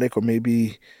diplomatic, or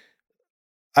maybe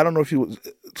I don't know if he was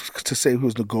to say he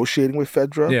was negotiating with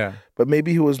Fedra. Yeah. But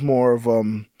maybe he was more of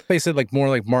They said like more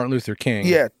like Martin Luther King.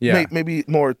 yeah. Yeah. Maybe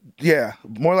more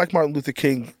like Martin Luther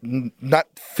King, not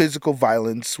physical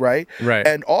violence, right? Right.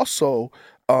 And also,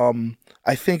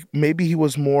 I think maybe he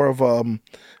was more of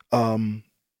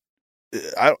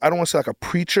I don't want to say like a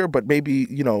preacher, but maybe,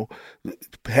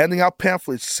 handing out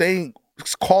pamphlets,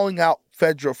 calling out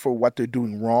Fedra for what they're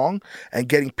doing wrong, and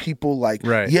getting people like,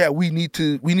 Right. yeah, we need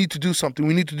to do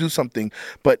something,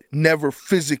 but never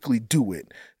physically do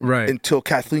it. Right. Until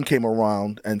Kathleen came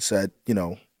around and said,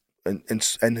 and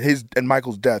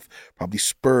Michael's death probably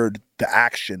spurred the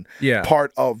action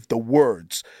part of the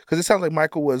words, because it sounds like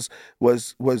Michael was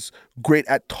great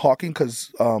at talking,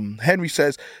 because Henry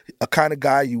says a kind of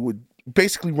guy you would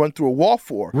basically run through a wall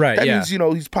for. Right. That yeah. means,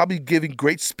 he's probably giving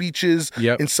great speeches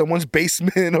Yep. in someone's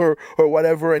basement or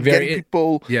whatever, and getting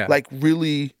people like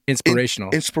really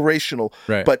inspirational.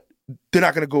 Right. But they're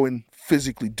not going to go and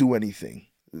physically do anything.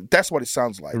 That's what it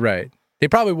sounds like. Right. They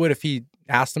probably would if he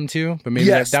asked them to, but maybe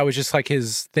that was just like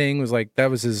his thing, was like, that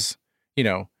was his,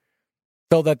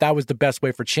 felt that was the best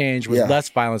way for change, was less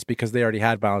violence, because they already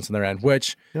had violence on their end,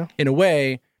 which in a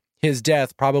way, his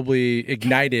death probably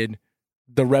ignited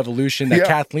the revolution that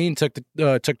Kathleen took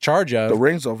charge of. The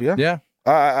reins of, yeah.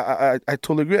 I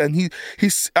totally agree. And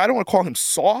he's I don't want to call him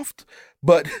soft,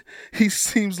 but he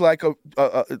seems like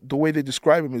the way they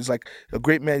describe him is like a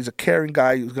great man. He's a caring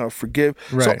guy who's going to forgive.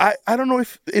 Right. So I don't know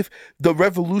if the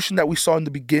revolution that we saw in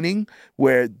the beginning,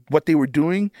 where what they were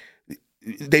doing,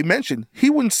 they mentioned he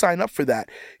wouldn't sign up for that.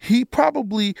 He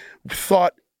probably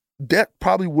thought that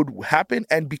probably would happen,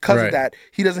 and because of that,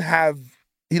 he doesn't have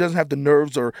the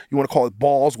nerves, or you want to call it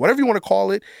balls, whatever you want to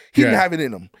call it. He didn't have it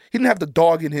in him. He didn't have the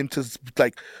dog in him to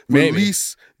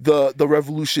release the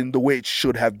revolution the way it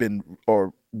should have been,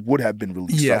 or would have been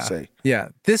released. I'll say. Yeah.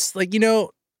 This, I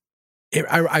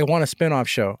want a spinoff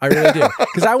show. I really do,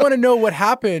 because I want to know what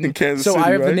happened in Kansas so City,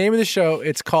 I have right? the name of the show.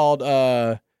 It's called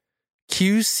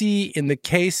QC in the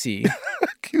KC.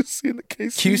 QC in the KC.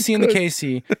 QC in the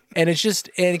KC,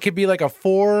 and it could be like a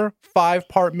 4-5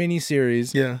 part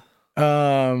miniseries. Yeah.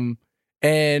 And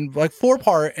like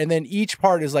 4-part, and then each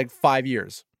part is like 5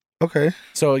 years. Okay.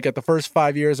 So you got the first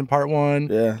 5 years in part 1.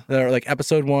 Yeah. Or like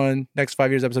episode 1, next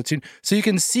 5 years, episode 2. So you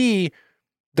can see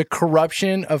the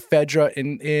corruption of Fedra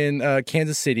in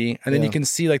Kansas City, and then you can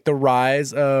see like the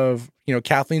rise of,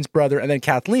 Kathleen's brother, and then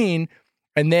Kathleen,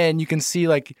 and then you can see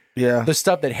like the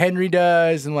stuff that Henry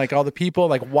does, and like all the people,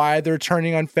 like why they're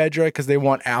turning on Fedra, because they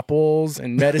want apples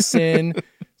and medicine,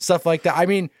 stuff like that. I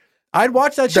mean, I'd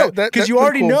watch that show, because you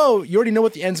already know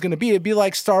what the end's going to be. It'd be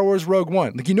like Star Wars Rogue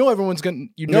One. Like, everyone's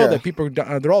going to, that people,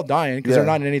 they're all dying, because they're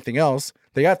not in anything else.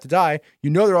 They have to die.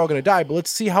 They're all going to die, but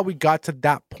let's see how we got to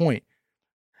that point.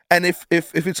 And if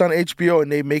it's on HBO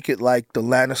and they make it like the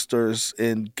Lannisters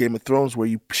in Game of Thrones, where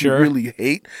you really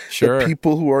hate the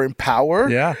people who are in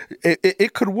power,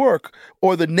 it could work.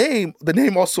 Or the name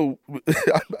also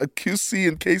QC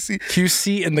and KC.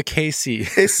 QC and the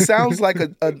KC. It sounds like a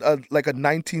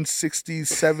 1960s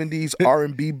 70s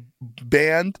R&B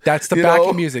band. That's the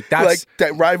backing music. That's like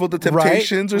that rival the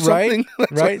Temptations or something.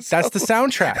 Right. That's the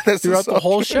soundtrack throughout the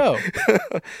whole show.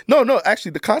 No.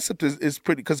 Actually, the concept is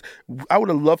pretty, because I would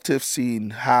have loved to have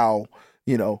seen how,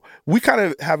 we kind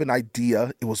of have an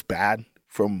idea it was bad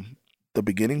from the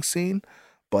beginning scene,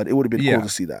 but it would have been cool to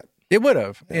see that. It would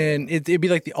have, and it'd be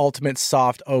like the ultimate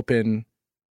soft open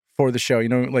for the show,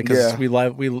 because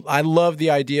I love the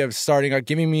idea of starting out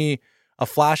giving me a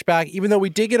flashback, even though we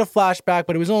did get a flashback,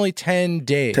 but it was only 10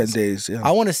 days. 10 days, yeah.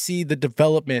 I want to see the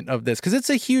development of this, because it's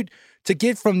a huge, to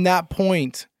get from that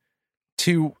point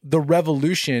to the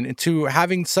revolution and to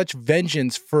having such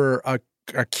vengeance for a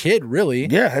kid, really.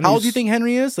 Yeah. How old do you think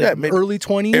Henry is? Like early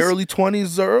 20s? Early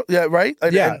 20s, right?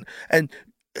 And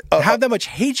have that much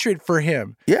hatred for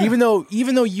him. Yeah. Even though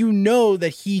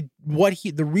that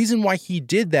the reason why he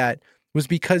did that was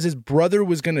because his brother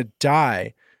was going to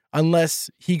die unless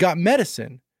he got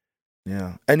medicine.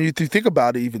 Yeah. And if you think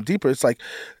about it even deeper, it's like,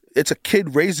 it's a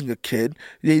kid raising a kid.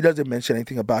 He doesn't mention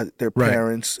anything about their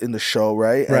parents in the show,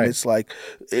 right? And it's like,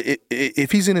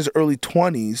 if he's in his early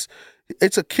 20s,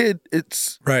 it's a kid.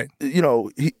 It's,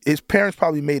 his parents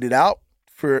probably made it out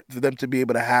for them to be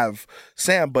able to have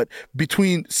Sam. But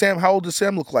between Sam, how old does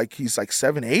Sam look like? He's like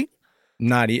 7, 8? He's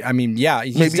maybe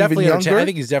definitely even under 10. younger? I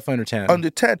think he's definitely under 10. Under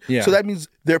 10. Yeah. So that means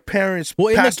their parents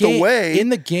passed away. away. In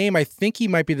the game, I think he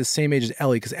might be the same age as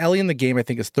Ellie, because Ellie in the game, I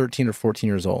think, is 13 or 14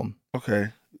 years old. Okay.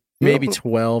 Maybe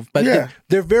 12, but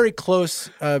they're very close.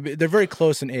 They're very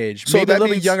close in age. So maybe a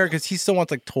little bit younger, because he still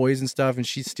wants like toys and stuff, and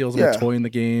she steals him a toy in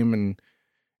the game, and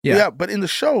Yeah, but in the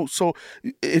show, so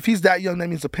if he's that young, that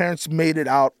means the parents made it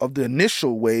out of the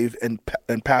initial wave and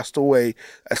passed away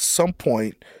at some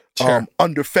point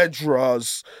under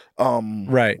Fedra's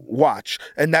watch,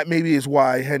 and that maybe is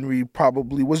why Henry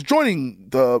probably was joining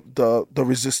the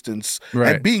resistance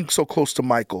and being so close to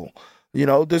Michael. You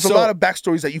know, there's a lot of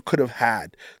backstories that you could have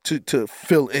had to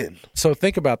fill in. So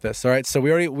think about this, all right? So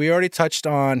we already touched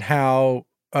on how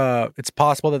it's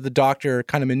possible that the doctor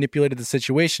kind of manipulated the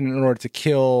situation in order to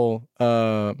kill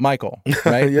Michael,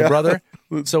 right? The brother.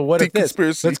 So what if this?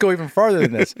 Let's go even farther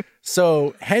than this.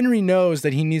 So Henry knows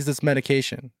that he needs this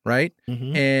medication, right?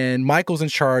 Mm-hmm. And Michael's in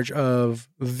charge of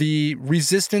the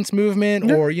resistance movement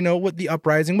or, you know, what the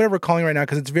uprising, whatever we're calling it right now,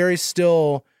 because it's very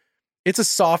still... It's a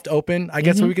soft open, I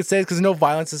guess what we could say, because no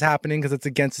violence is happening because it's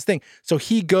against this thing. So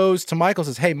he goes to Michael and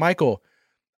says, hey, Michael,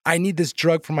 I need this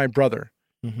drug for my brother,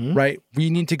 right? We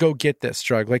need to go get this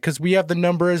drug. Like, because we have the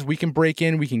numbers, we can break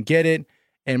in, we can get it.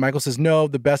 And Michael says, no,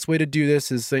 the best way to do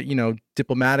this is, you know,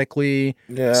 diplomatically,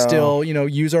 still, you know,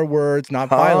 use our words, not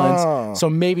violence.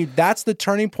 So maybe that's the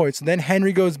turning point. So then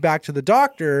Henry goes back to the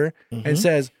doctor and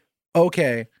says,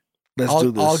 okay,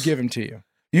 do this. I'll give him to you.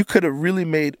 You could have really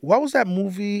made... What was that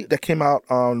movie that came out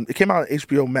on... It came out on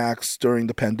HBO Max during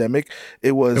the pandemic.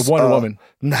 It was... Wonder Woman.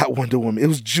 Not Wonder Woman. It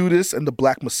was Judas and the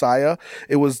Black Messiah.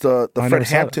 It was the Fred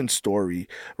Hampton story,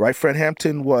 right? Fred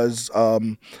Hampton was a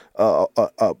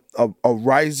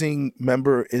rising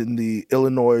member in the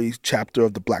Illinois chapter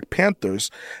of the Black Panthers,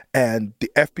 and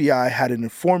the FBI had an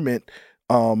informant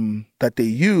that they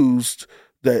used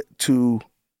to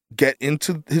get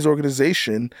into his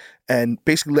organization and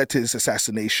basically led to his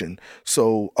assassination.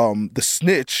 So the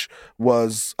snitch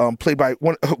was played by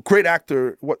a great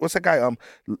actor. What's that guy?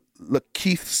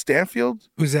 Lakeith Stanfield.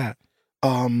 Who's that?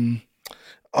 He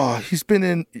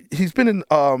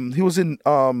was in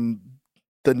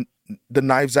the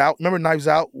Knives Out. Remember Knives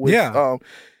Out?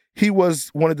 He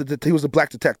was he was the black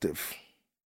detective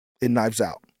in Knives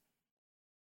Out.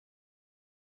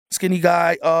 Skinny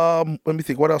guy. Let me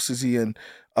think. What else is he in?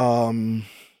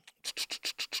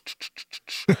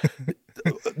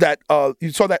 That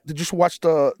you saw that? Did you watch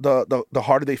the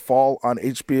Harder They Fall on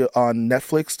HBO on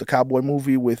Netflix? The cowboy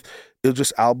movie with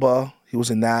Idris Elba. He was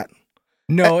in that.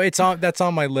 No, that's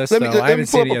on my list. I haven't seen it yet. Let me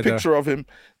pull up a picture of him.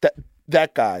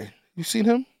 That guy. You seen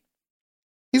him?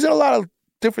 He's in a lot of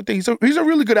different things. He's a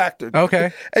really good actor.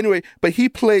 Okay. Anyway, but he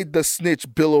played the snitch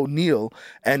Bill O'Neill,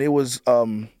 and it was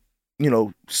you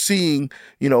know, seeing,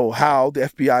 you know, how the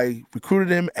FBI recruited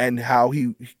him and how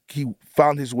he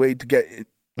found his way to get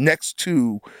next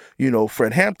to, you know,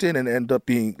 Fred Hampton and end up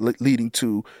leading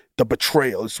to the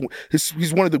betrayal.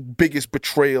 He's one of the biggest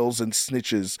betrayals and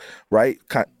snitches, right?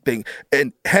 Kind of thing.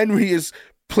 And Henry is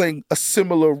playing a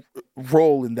similar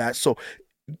role in that. So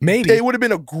maybe it would have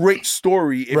been a great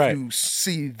story if you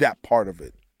see that part of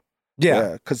it.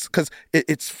 Yeah, because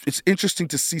it's interesting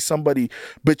to see somebody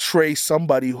betray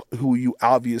somebody who you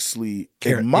obviously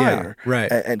admire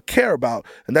and care about,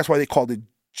 and that's why they called it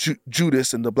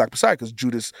Judas and the Black Messiah, because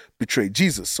Judas betrayed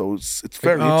Jesus. So it's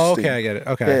very interesting. Okay, I get it.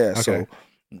 Okay, So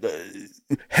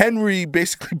Henry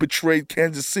basically betrayed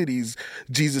Kansas City's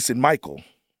Jesus and Michael.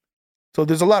 So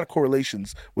there's a lot of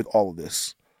correlations with all of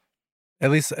this. At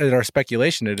least in our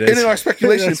speculation, it is. And in our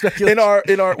speculation, in our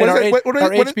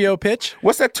HBO pitch.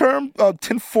 What's that term?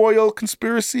 Tinfoil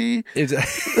conspiracy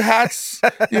hats.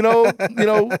 You know.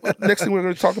 Next thing we're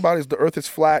going to talk about is the Earth is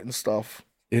flat and stuff.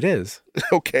 It is.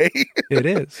 Okay. It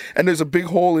is. And there's a big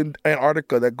hole in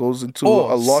Antarctica that goes into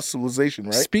a lost civilization,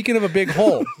 right? Speaking of a big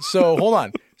hole, so hold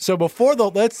on. So before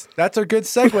that's a good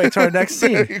segue to our next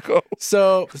scene. There you go.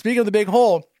 So speaking of the big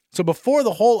hole, so before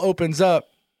the hole opens up,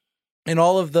 and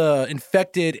all of the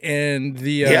infected and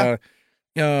the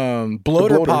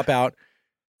bloater pop out,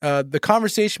 the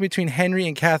conversation between Henry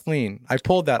and Kathleen. I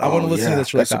pulled that. I want to listen to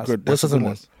this really fast. Let's listen to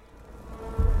this.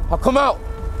 I'll come out.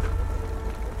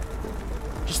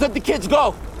 Just let the kids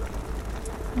go.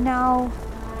 No.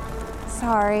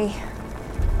 Sorry.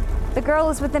 The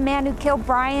girl is with the man who killed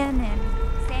Brian, and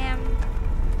Sam...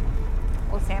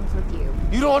 Well, Sam's with you.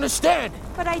 You don't understand.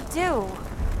 But I do.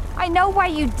 I know why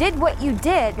you did what you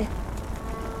did.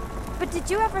 But did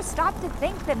you ever stop to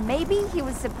think that maybe he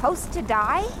was supposed to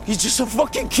die? He's just a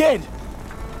fucking kid.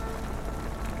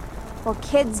 Well,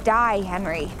 kids die,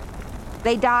 Henry.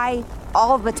 They die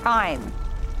all the time.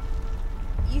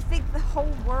 You think the whole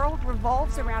world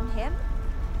revolves around him?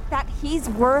 That he's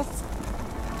worth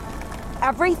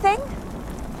everything?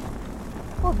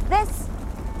 Well, this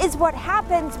is what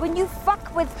happens when you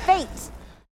fuck with fate.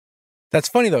 That's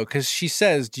funny, though, because she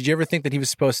says, did you ever think that he was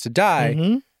supposed to die?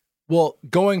 Mm-hmm. Well,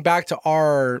 going back to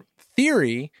our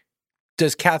theory,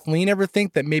 does Kathleen ever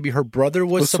think that maybe her brother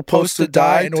was supposed to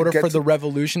die in order for the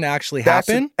revolution to actually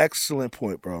happen? That's an excellent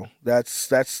point, bro.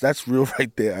 That's real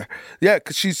right there. Yeah,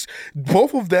 because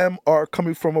both of them are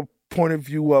coming from a point of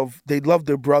view of they love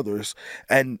their brothers,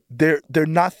 and they're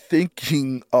not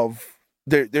thinking of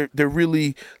they're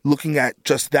really looking at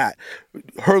just that.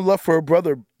 Her love for her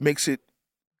brother makes it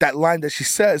that line that she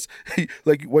says,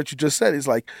 like what you just said, is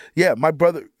like, yeah, my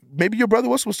brother. Maybe your brother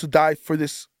was supposed to die for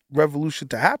this revolution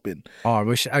to happen. Oh, I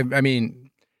wish. I mean,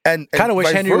 and kind of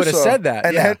wish Henry would have said that.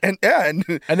 And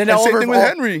then same thing with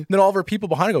Henry. Then all of our people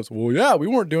behind it goes, well, yeah, we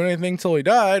weren't doing anything until he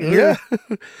died. Yeah,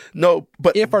 no,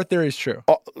 but if our theory is true,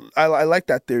 I like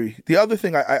that theory. The other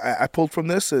thing I pulled from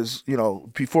this is,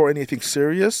 before anything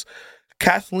serious,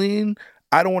 Kathleen,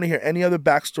 I don't want to hear any other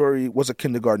backstory, was a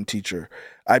kindergarten teacher.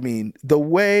 I mean, the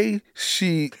way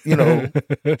she,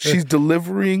 she's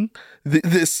delivering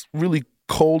this really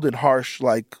cold and harsh,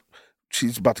 like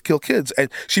she's about to kill kids.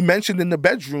 And she mentioned in the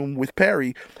bedroom with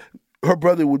Perry, her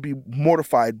brother would be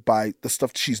mortified by the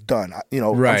stuff she's done.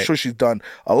 Right. I'm sure she's done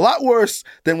a lot worse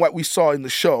than what we saw in the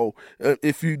show.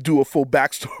 If you do a full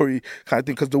backstory kind of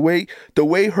thing, because the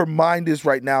way her mind is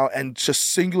right now, and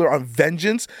just singular on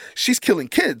vengeance, she's killing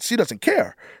kids. She doesn't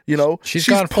care. She's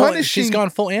gone full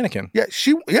Anakin.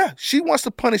 Yeah, she wants to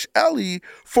punish Ellie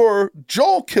for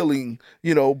Joel killing,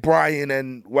 Brian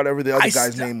and whatever the other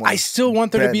guy's name was. I still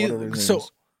want there to be. So,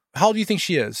 how old do you think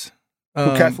she is?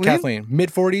 Kathleen?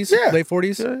 Mid-40s? Yeah. Late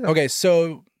 40s? Yeah. Okay,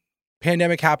 so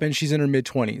pandemic happened. She's in her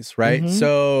mid-20s, right? Mm-hmm.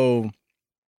 So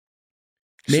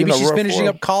maybe she's finishing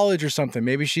up college or something.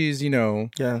 Maybe she's,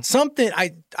 something.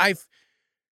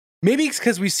 Maybe it's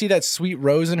because we see that sweet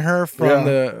rose in her from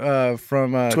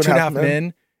Two and a Half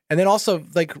Men. And then also,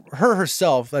 like, her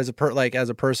herself as a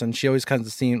person, she always kind of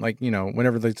seemed like,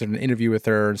 whenever there's an interview with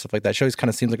her and stuff like that, she always kind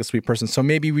of seems like a sweet person. So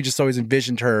maybe we just always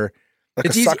envisioned her like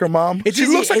a soccer mom. She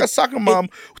looks like a soccer mom,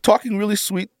 talking really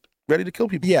sweet, ready to kill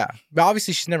people. Yeah, but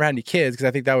obviously she's never had any kids, because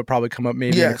I think that would probably come up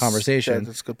maybe in the conversation. Yeah,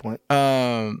 that's a good point.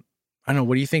 I don't know.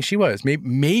 What do you think she was?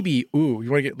 Maybe. Ooh,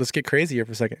 let's get crazy here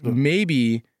for a second.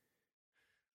 Maybe.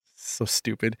 So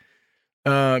stupid.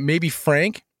 Maybe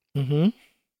Frank. Mm-hmm.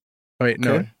 Wait,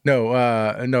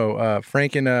 no.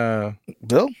 Frank and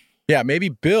Bill. Yeah, maybe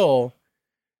Bill.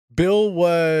 Bill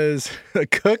was a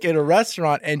cook at a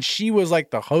restaurant, and she was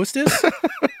like the hostess.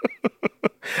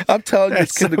 I'm telling you,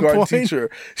 it's kindergarten teacher.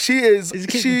 She is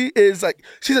like,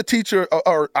 she's a teacher,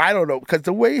 or I don't know, because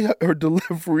the way her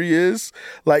delivery is,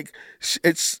 like,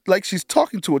 it's like she's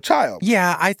talking to a child.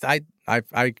 Yeah, I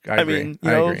agree. Mean,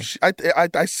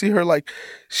 I see her like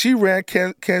she ran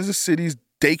Kansas City's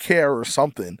daycare or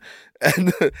something,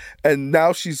 and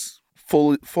now she's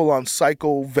full on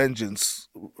psycho vengeance.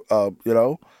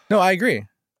 No, I agree.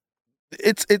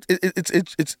 It's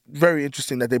very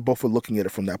interesting that they both were looking at it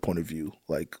from that point of view.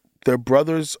 Like, their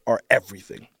brothers are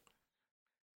everything.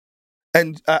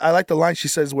 And I like the line she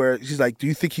says where she's like, do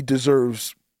you think he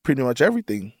deserves pretty much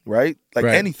everything, right? Like,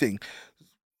 right.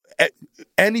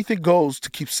 Anything goes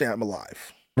to keep Sam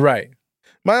alive. Right.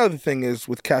 My other thing is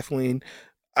with Kathleen,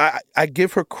 I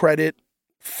give her credit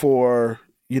for,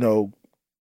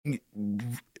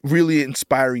 really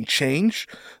inspiring change,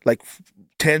 like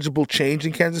tangible change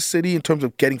in Kansas City in terms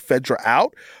of getting Fedra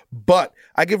out. But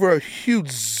I give her a huge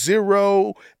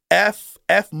 0 F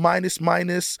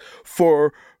minus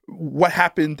for what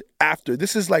happened after.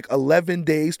 This is like 11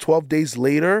 days, 12 days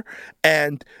later.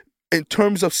 And in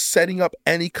terms of setting up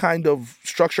any kind of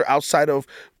structure outside of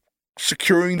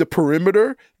securing the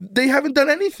perimeter, they haven't done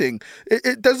anything.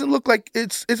 It doesn't look like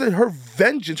it's her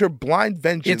vengeance, her blind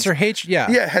vengeance. It's her hatred, yeah,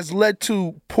 has led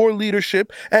to poor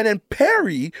leadership. And then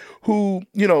Perry, who,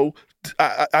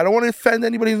 I don't want to offend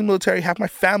anybody in the military. Half my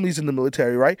family's in the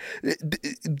military, right?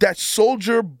 That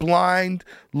soldier blind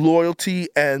loyalty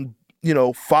and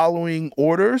following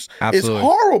orders Absolutely. is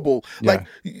horrible. Yeah.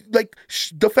 Like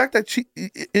the fact that she,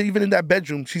 even in that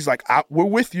bedroom, she's like, we're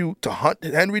with you to hunt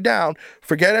Henry down.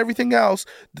 Forget everything else.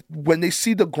 When they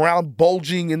see the ground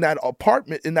bulging in that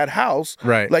apartment, in that house,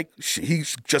 right? Like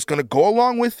he's just going to go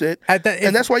along with it. And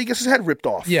that's why he gets his head ripped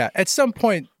off. Yeah. At some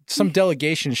point, some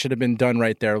delegation should have been done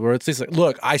right there, where it's like,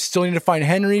 look, I still need to find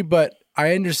Henry, but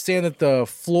I understand that the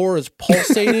floor is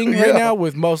pulsating right now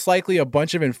with most likely a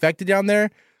bunch of infected down there.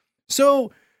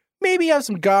 So maybe have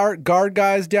some guard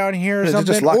guys down here or something.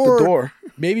 Just lock the door.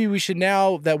 Maybe we should,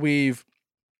 now that we've,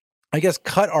 I guess,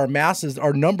 cut our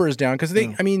numbers down. Because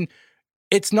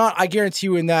it's not, I guarantee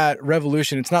you in that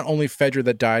revolution, it's not only Fedra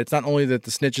that died. It's not only that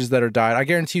the snitches that are died. I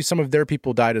guarantee you some of their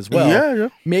people died as well. Yeah.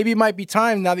 Maybe it might be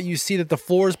time, now that you see that the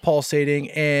floor is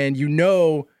pulsating and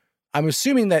I'm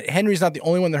assuming that Henry's not the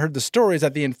only one that heard the stories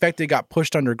that the infected got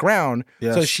pushed underground.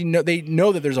 Yes. So they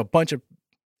know that there's a bunch of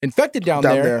infected down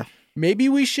there. Maybe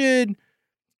we should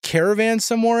caravan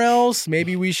somewhere else.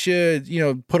 Maybe we should,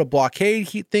 put a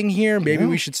blockade thing here. Maybe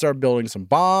we should start building some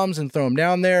bombs and throw them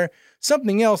down there.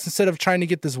 Something else instead of trying to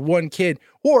get this one kid,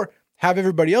 or have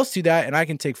everybody else do that, and I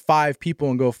can take 5 people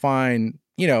and go find.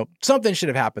 Something should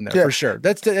have happened there for sure.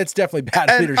 That's definitely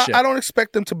bad leadership. I don't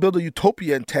expect them to build a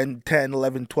utopia in 10,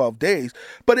 11, 12 days,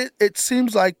 but it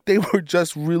seems like they were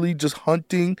just really just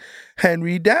hunting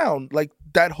Henry down like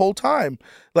that whole time.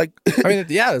 Like, I mean,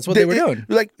 yeah, that's what they were doing.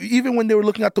 Like, even when they were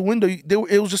looking out the window,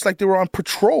 it was just like they were on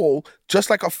patrol, just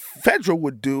like a Fedra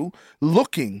would do,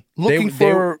 looking for the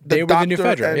doctor. They were the new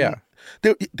Fedra, yeah.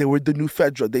 They were the new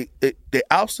Fedra. They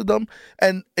ousted them,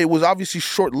 and it was obviously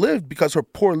short-lived because her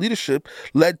poor leadership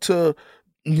led to,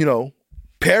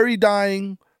 Perry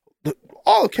dying.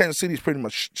 All of Kansas City is pretty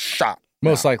much shot.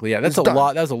 Most likely, yeah. That's a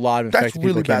lot. That's a lot of infected people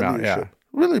really that came bad out. leadership. Yeah.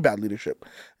 Really bad leadership.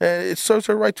 And it serves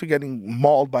her right for getting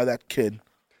mauled by that kid.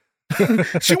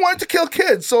 She wanted to kill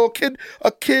kids, so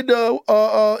a kid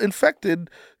infected,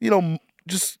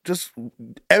 just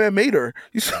MMA'd her.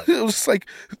 It was like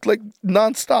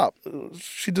nonstop.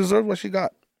 She deserved what she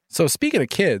got. So speaking of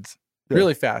kids,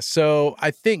 really fast. So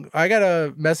I think I got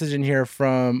a message in here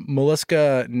from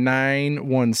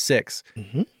Meliska916.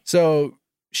 Mm-hmm. So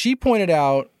she pointed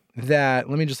out that,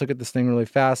 let me just look at this thing really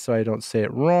fast so I don't say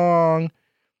it wrong.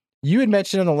 You had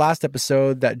mentioned in the last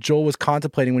episode that Joel was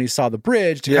contemplating when he saw the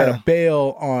bridge to kind of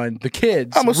bail on the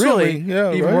kids. I'm assuming,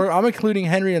 I'm including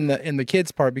Henry in the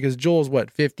kids part because Joel's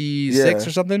 56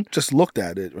 or something. Just looked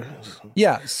at it.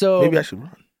 Yeah, so maybe I should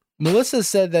run. Melissa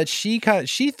said that she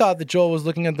thought that Joel was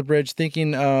looking at the bridge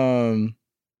thinking that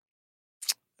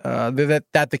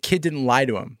the kid didn't lie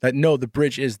to him. That no, the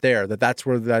bridge is there. That's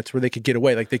where they could get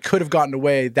away. Like they could have gotten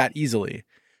away that easily.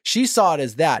 She saw it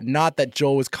as that, not that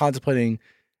Joel was contemplating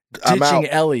ditching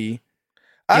Ellie.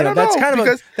 I don't know.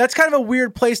 That's kind of a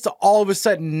weird place to all of a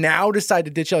sudden now decide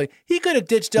to ditch Ellie. He could have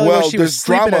ditched Ellie when she was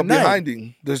sleeping at night. There's drama behind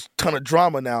him. There's a ton of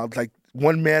drama now. Like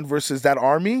one man versus that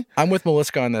army. I'm with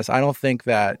Melissa on this. I don't think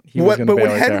that he was going to bail.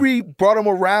 But when Henry brought him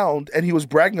around and he was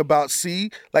bragging about,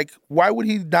 why would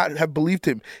he not have believed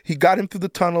him? He got him through the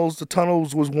tunnels. The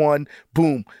tunnels was won.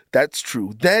 Boom. That's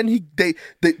true. Then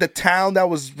the town that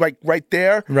was right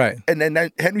there. Right. And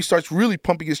then Henry starts really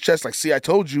pumping his chest like, see, I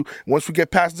told you, once we get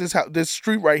past this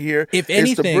street right here,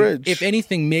 it's the bridge. If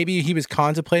anything, maybe he was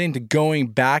contemplating to going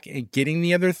back and getting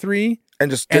the other 3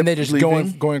 and then just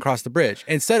going across the bridge.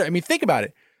 Instead, think about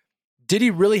it. Did he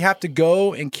really have to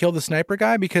go and kill the sniper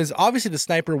guy? Because obviously the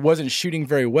sniper wasn't shooting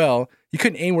very well. You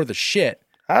couldn't aim worth a shit.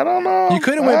 I don't know. You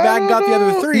could have went back and got the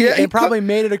other 3 and probably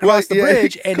made it across the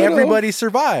bridge, and everybody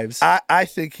survives. I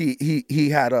think he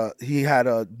had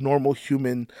a normal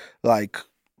human, like,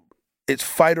 it's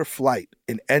fight or flight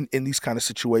in these kind of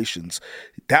situations.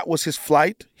 That was his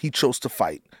flight. He chose to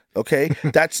fight. Okay,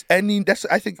 I think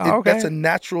that's a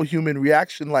natural human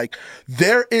reaction. Like,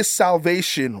 there is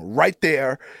salvation right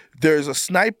there. There's a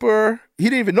sniper. He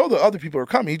didn't even know the other people are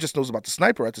coming. He just knows about the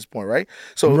sniper at this point, right?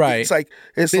 So it's like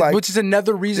which is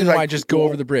another reason why just go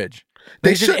over the bridge.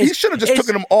 He should have just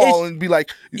taken them all and be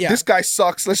like, this guy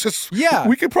sucks. Let's just,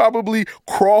 we could probably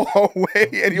crawl away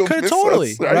and he'll miss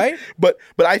us, right? But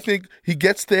I think he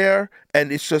gets there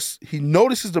and it's just, he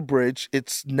notices the bridge.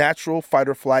 It's natural fight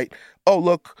or flight. Oh,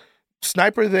 look,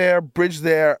 sniper there, bridge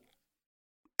there.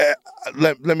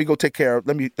 Let me go take care of,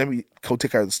 let me go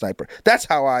take care of the sniper. That's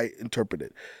how I interpret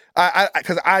it.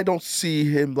 Because I don't see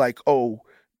him like, oh,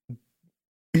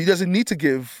 he doesn't need to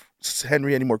give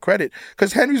Henry any more credit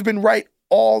because Henry's been right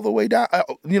all the way down,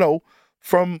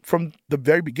 from the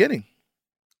very beginning.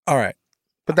 All right,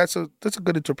 but that's a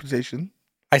good interpretation.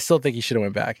 I still think he should have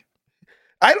went back.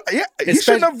 He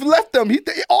shouldn't have left them.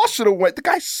 They all should have went. The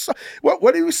guy,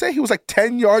 what did he say? He was like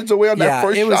 10 yards away on that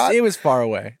first shot. It was far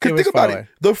away. Because think about it.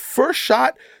 The first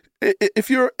shot,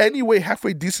 if you're anyway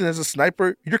halfway decent as a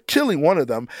sniper, you're killing one of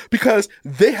them because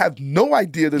they have no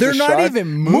idea there's a shot. They're not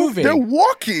even moving. They're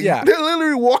walking. Yeah. They're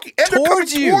literally walking. And they're coming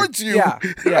towards you. Yeah.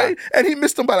 Right? And he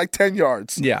missed them by like 10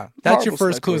 yards. Yeah. That's your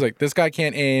first clue. Is like, this guy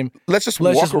can't aim. Let's just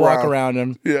walk around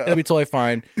him. Yeah. It'll be totally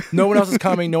fine. No one else is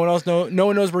coming. No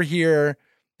one knows we're here.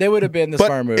 They would have been the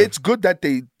smart move. It's good that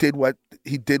they did what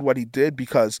he did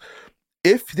because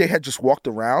if they had just walked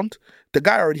around, the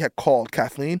guy already had called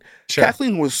Kathleen. Sure.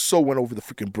 Kathleen went over the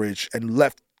freaking bridge and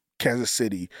left Kansas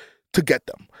City to get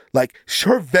them. Like,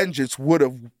 her vengeance would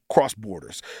have crossed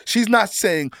borders. She's not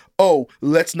saying, oh,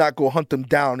 let's not go hunt them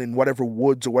down in whatever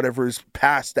woods or whatever is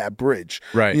past that bridge.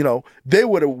 Right. She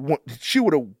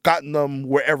would have gotten them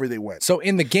wherever they went. So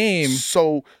in the game,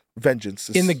 vengeance.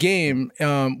 in the game,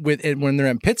 when they're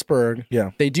in Pittsburgh,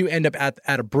 Yeah. they do end up at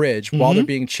a bridge while they're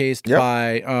being chased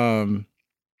by.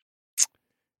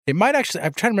 It might actually.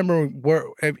 I'm trying to remember where.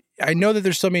 I know that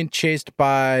they're still being chased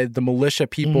by the militia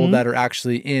people that are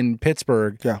actually in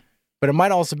Pittsburgh. Yeah. But it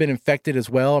might also have been infected as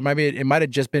well, or maybe it might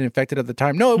have just been infected at the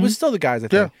time. No, it was still the guys. I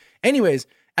think. Yeah. Anyways,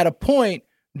 at a point,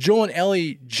 Joel and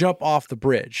Ellie jump off the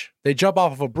bridge. They jump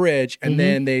off of a bridge, and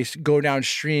then they go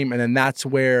downstream, and then that's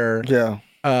where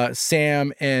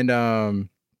Sam and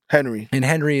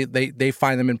Henry they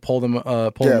find them and pull them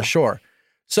ashore.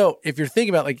 So if you're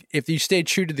thinking about, like, if you stayed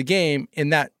true to the game in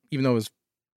that, even though it was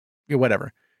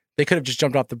whatever, they could have just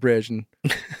jumped off the bridge and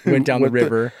went down the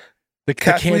river. The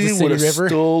Kathleen Kansas City would have River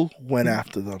still went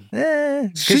after them.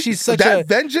 because she's such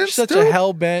a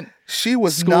hell bent. She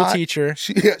was school not teacher.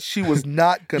 She was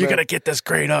not gonna. You're gonna get this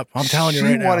grade up. I'm telling you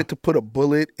right now. She wanted to put a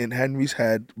bullet in Henry's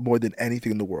head more than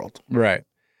anything in the world. Right.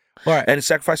 All right. And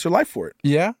sacrificed her life for it.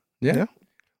 Yeah. Yeah.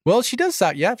 Well, she does.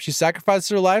 She sacrificed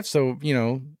her life. So,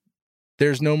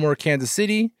 there's no more Kansas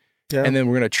City. Yeah. And then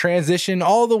we're going to transition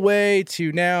all the way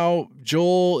to now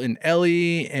Joel and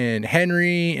Ellie and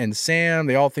Henry and Sam.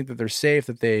 They all think that they're safe,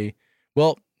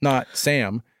 not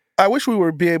Sam. I wish we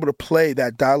would be able to play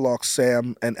that dialogue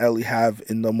Sam and Ellie have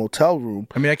in the motel room.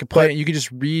 I mean, I could play it. You could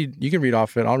just read. You can read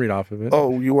off it. I'll read off of it.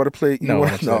 Oh, you want to play? No,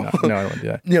 I don't want to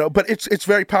do that. But it's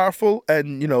very powerful,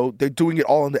 and they're doing it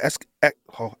all in the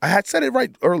I had said it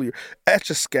right earlier.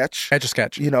 Etch-a-Sketch.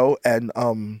 Etch-a-Sketch. And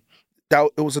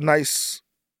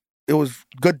it was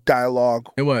good dialogue.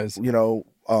 It was.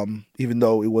 Even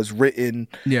though it was written.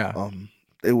 Yeah.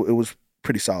 It was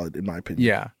pretty solid in my opinion.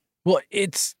 Yeah. Well,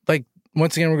 it's like,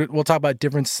 once again, we'll talk about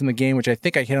differences in the game, which I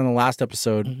think I hit on the last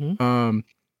episode.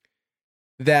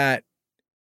 That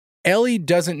Ellie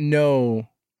doesn't know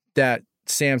that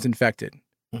Sam's infected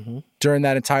during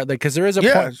that entire, because there is a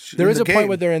point. There is a point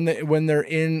where they're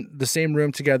in the same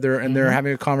room together and they're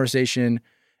having a conversation,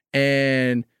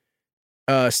 and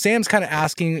Sam's kind of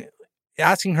asking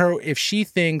her if she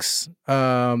thinks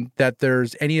that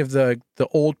there's any of the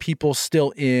old people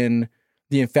still in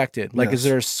the infected. Like, is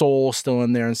there a soul still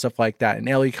in there and stuff like that? And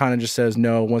Ellie kind of just says,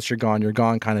 no, once you're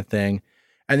gone kind of thing.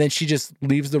 And then she just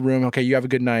leaves the room. Okay, you have a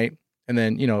good night. And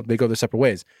then, they go their separate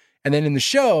ways. And then in the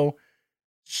show,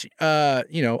 she,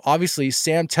 obviously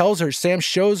Sam shows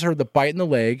her the bite in the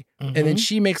leg. And then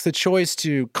she makes the choice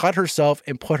to cut herself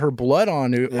and put her blood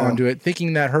onto it,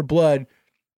 thinking that her blood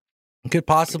could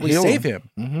possibly save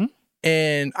him.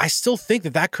 And I still think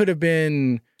that could have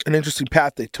been an interesting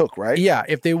path they took, right? Yeah,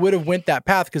 if they would have went that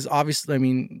path, because obviously, I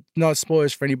mean, not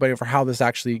spoilers for anybody for how this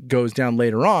actually goes down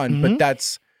later on, but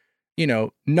that's,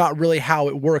 not really how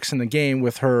it works in the game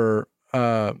with her,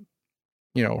 I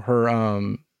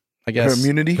guess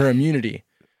her immunity.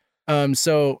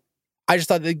 So I just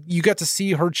thought that you got to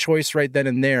see her choice right then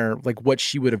and there, like what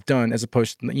she would have done, as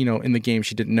opposed to, in the game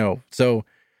she didn't know. So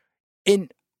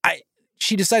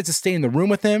she decides to stay in the room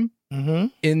with him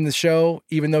in the show,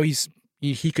 even though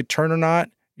he could turn or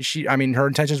not. Her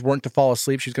intentions weren't to fall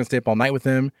asleep. She's going to stay up all night with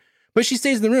him, but she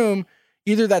stays in the room.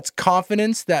 Either that's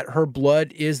confidence that her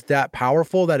blood is that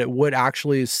powerful that it would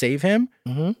actually save him,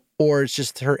 or it's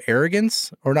just her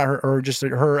arrogance, or not her, or just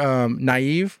her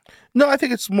naive. No, I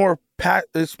think it's more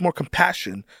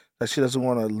compassion that she doesn't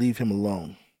want to leave him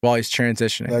alone while he's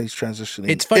transitioning.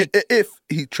 It's funny if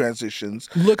he transitions,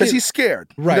 because he's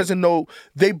scared. Right. He doesn't know.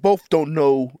 They both don't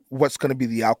know what's going to be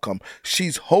the outcome.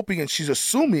 She's hoping and she's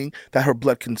assuming that her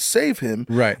blood can save him.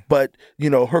 Right. But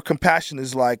her compassion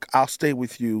is like, I'll stay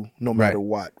with you no matter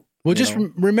what. Well, just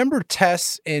remember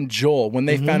Tess and Joel when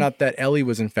they found out that Ellie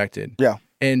was infected. Yeah.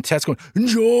 And Tess going,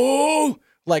 Joel,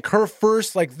 like their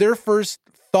first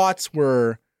thoughts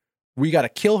were, we got to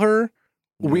kill her.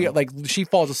 She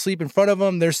falls asleep in front of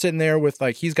him. They're sitting there with,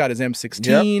 he's got his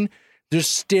M16. Yep. They're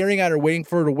staring at her, waiting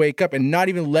for her to wake up and not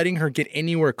even letting her get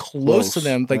anywhere close to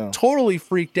them. Totally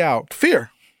freaked out. Fear.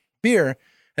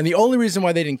 And the only reason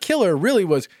why they didn't kill her really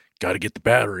was, got to get the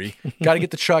battery, got to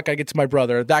get the truck, got to get to my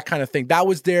brother, that kind of thing. That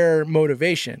was their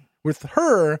motivation. With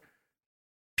her,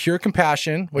 pure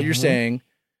compassion, what you're saying,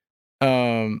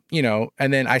 and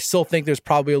then I still think there's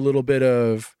probably a little bit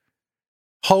of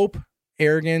hope,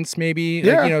 arrogance, maybe,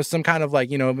 some kind of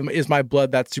is my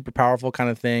blood that super powerful kind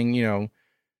of thing.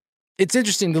 It's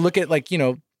interesting to look at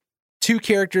two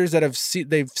characters that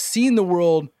they've seen the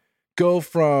world go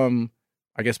from,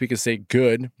 I guess we could say,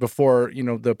 good before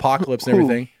the apocalypse and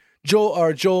everything.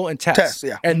 Joel and Tess,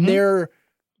 and their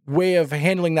way of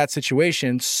handling that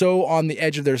situation, so on the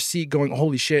edge of their seat, going,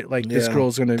 "Holy shit! This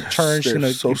girl's gonna turn." She's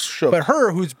gonna. So shook. But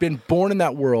her, who's been born in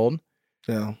that world.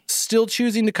 Yeah. Still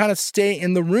choosing to kind of stay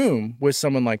in the room with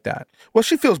someone like that. Well,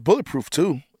 she feels bulletproof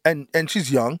too. and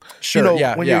she's young. Sure, You know,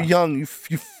 yeah, when yeah. you're young,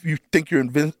 you think you're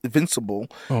invincible.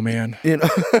 Oh man, You know,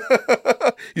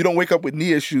 you don't wake up with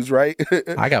knee issues, right?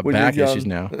 I got When you're back young. issues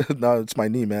now. No, it's my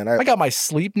knee, man. I got my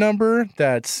sleep number.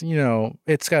 That's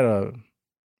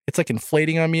it's like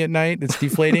inflating on me at night. It's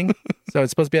deflating. So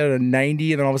it's supposed to be at a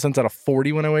 90, and then all of a sudden it's at a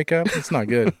 40 when I wake up. It's not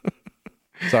good.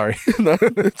 Sorry. No,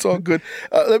 it's all good.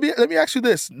 Let me ask you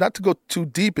this, not to go too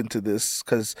deep into this,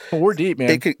 because We're deep,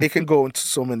 man. it can go into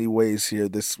so many ways here.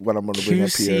 This what I'm going to bring up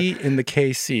here. QC in the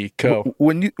KC. Go.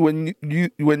 When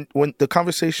the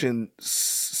conversation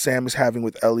Sam is having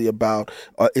with Ellie about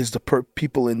is the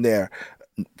people in there,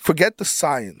 forget the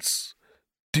science.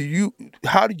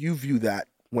 How do you view that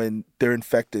when they're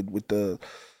infected with the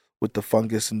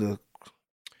fungus and the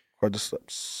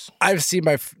cordyceps? I've seen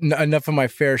enough of my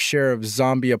fair share of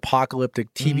zombie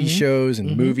apocalyptic TV shows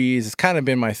and movies. It's kind of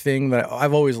been my thing that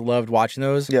I've always loved watching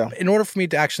those. Yeah. In order for me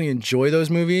to actually enjoy those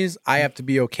movies, I have to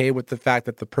be okay with the fact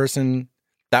that the person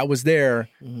that was there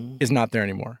is not there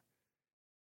anymore.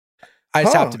 I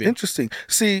just have to be. Interesting.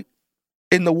 See,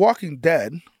 in The Walking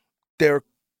Dead,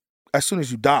 as soon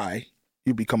as you die,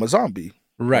 you become a zombie.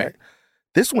 Right.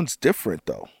 This one's different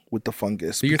though with the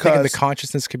fungus. So you're thinking the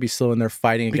consciousness could be still in there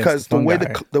fighting against because the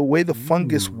fungi. the way the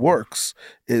fungus works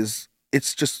is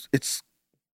it's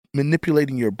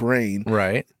manipulating your brain,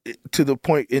 right, to the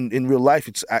point in real life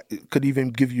it could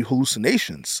even give you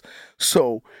hallucinations.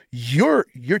 So you're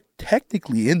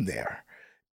technically in there.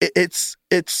 It's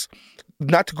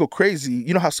not to go crazy.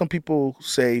 You know how some people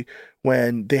say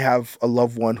when they have a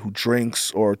loved one who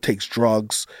drinks or takes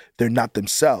drugs, they're not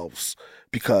themselves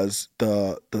because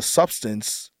the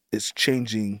substance is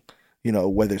changing, you know,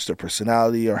 whether it's their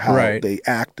personality or how they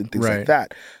act and things like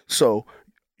that. So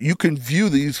you can view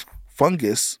these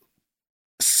fungus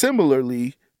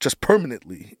similarly, just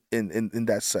permanently in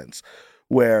that sense,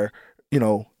 where, you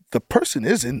know, the person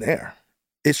is in there.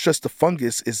 It's just the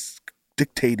fungus is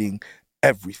dictating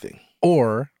everything.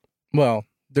 Or, well,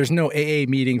 there's no AA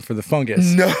meeting for the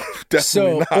fungus. No,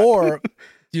 definitely not. Or,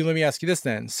 let me ask you this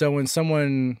then. So when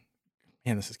someone,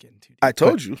 man, this is getting too deep. I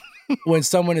told you. When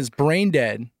someone is brain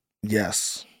dead,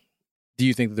 yes, do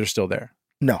you think that they're still there?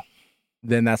 No.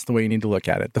 Then that's the way you need to look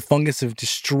at it. The fungus have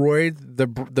destroyed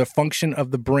the function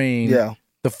of the brain. Yeah.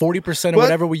 The 40% of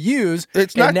whatever we use.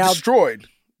 It's not destroyed.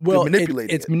 Well,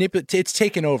 manipulated. It's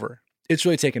taken over. It's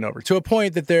really taken over to a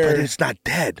point that But it's not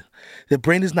dead. The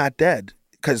brain is not dead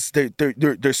because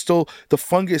they're still, the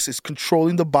fungus is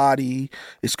controlling the body.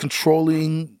 It's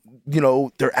controlling, you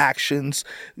know, their actions.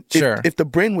 Sure. If the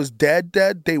brain was dead,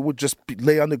 they would just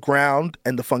lay on the ground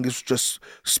and the fungus would just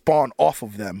spawn off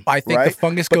of them. I think the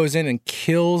fungus goes in and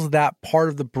kills that part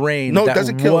of the brain. No, that it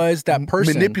doesn't kill. Was that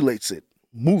person manipulates it,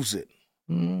 moves it.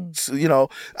 So, you know,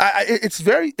 it's a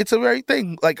very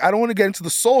thing. Like, I don't want to get into the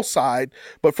soul side,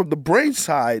 but from the brain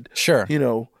side, sure, you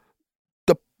know,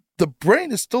 the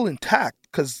brain is still intact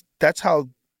because that's how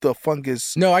the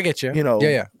fungus. No, I get you. You know,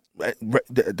 yeah.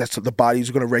 That's the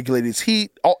body's going to regulate its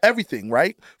heat, everything,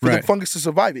 right? For the fungus to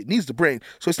survive, it needs the brain,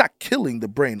 so it's not killing the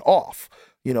brain off.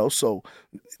 You know, so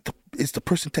is the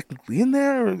person technically in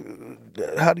there?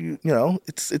 How do you know?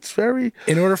 It's very.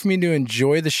 In order for me to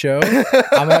enjoy the show,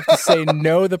 I'm gonna have to say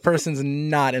no. The person's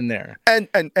not in there. And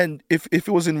if it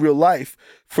was in real life,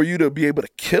 for you to be able to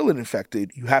kill an infected,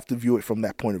 you have to view it from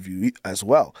that point of view as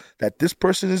well. That this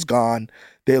person is gone.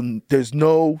 There's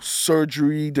no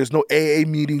surgery. There's no AA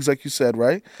meetings, like you said,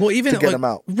 right? Well, even to get them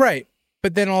out, right?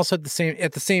 But then also at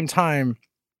the same time,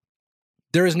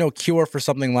 there is no cure for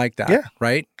something like that. Yeah,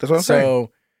 right. That's what I'm saying.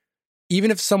 So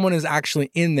even if someone is actually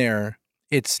in there,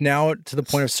 it's now to the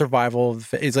point of survival.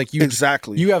 It's like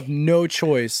you have no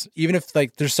choice. Even if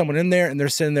like there's someone in there and they're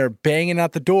sitting there banging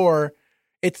out the door.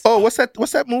 It's what's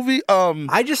that movie?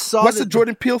 I just saw. What's the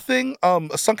Jordan Peele thing?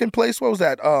 A Sunken Place. What was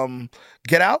that?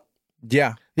 Get Out.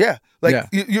 Yeah. Yeah. Like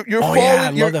you're falling. Yeah, I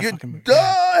love that fucking movie.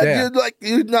 You're like,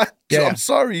 you're not. Yeah. I'm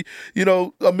sorry. You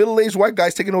know, a middle-aged white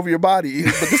guy's taking over your body,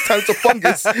 but this time it's a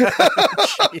fungus.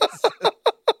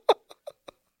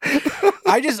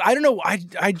 I don't know.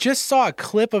 I just saw a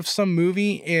clip of some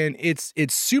movie and it's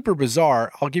super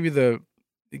bizarre. I'll give you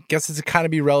I guess it's kind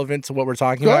of be relevant to what we're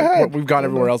talking about. Ahead. We've gone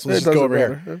everywhere else. We'll just go over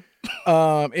here.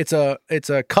 It's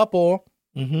a couple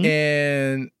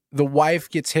and the wife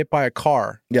gets hit by a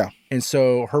car. Yeah. And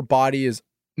so her body is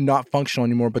not functional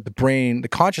anymore, but the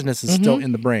consciousness is still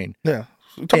in the brain. Yeah.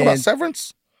 You talking about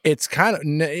Severance? It's kind of,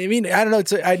 I mean, I don't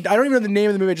know. I don't even know the name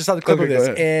of the movie. I just saw the clip of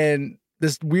this. And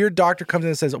this weird doctor comes in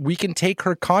and says, we can take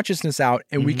her consciousness out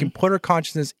and we can put her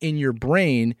consciousness in your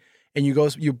brain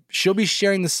and she'll be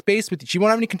sharing the space with you. She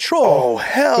won't have any control. Oh,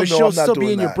 hell but no, she'll I'm not still be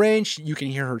doing in your that. brain. You can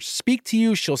hear her speak to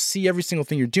you. She'll see every single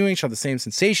thing you're doing. She'll have the same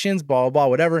sensations, blah, blah, blah,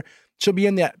 whatever. She'll be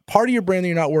in that part of your brain that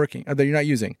you're not working, or that you're not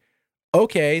using.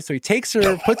 Okay, so he takes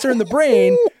her, puts her in the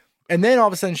brain, and then all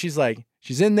of a sudden she's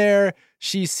in there.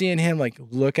 She's seeing him like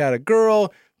look at a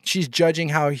girl. She's judging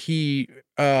how he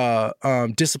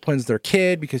disciplines their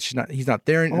kid because she's not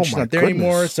there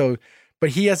anymore. So,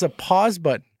 but he has a pause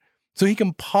button, so he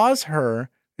can pause her.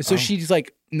 And so she's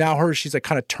like she's like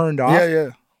kind of turned off.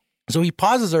 Yeah. So he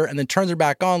pauses her and then turns her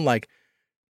back on like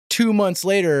 2 months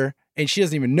later, and she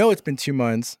doesn't even know it's been 2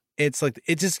 months. It's like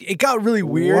it got really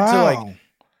weird. Wow. So like,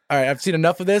 all right, I've seen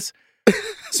enough of this.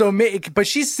 So, but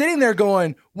she's sitting there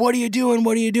going, "What are you doing?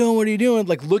 What are you doing? What are you doing?"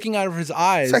 Like looking out of his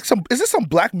eyes. It's like is this some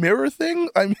Black Mirror thing?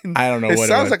 I mean, I don't know. It what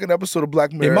sounds was. like an episode of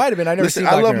Black Mirror. It might have been. I never Listen, seen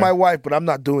Black I love Mirror. my wife, but I'm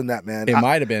not doing that, man. It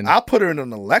might have been. I'll put her in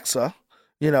an Alexa.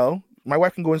 You know, my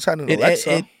wife can go inside an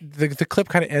Alexa. The clip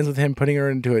kind of ends with him putting her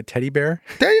into a teddy bear.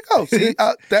 There you go. See,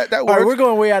 that works. All right, we're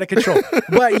going way out of control.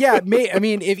 But yeah, I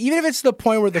mean, even if it's to the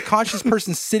point where the conscious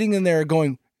person's sitting in there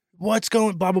going, "What's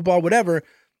going, blah blah blah, whatever,"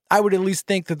 I would at least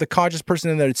think that the conscious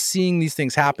person in there is seeing these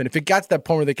things happen. If it got to that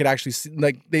point where they could actually see,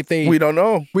 like, if they, we don't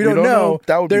know. We don't know.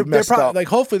 That would be messed up. Like,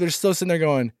 hopefully they're still sitting there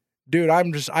going, dude,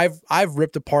 I've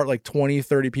ripped apart like 20,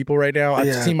 30 people right now.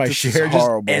 I've seen my share just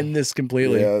end this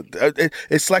completely. Yeah,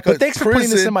 it's like but thanks for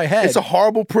putting this in my head. It's a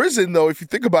horrible prison, though, if you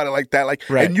think about it like that. Like,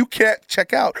 right. And you can't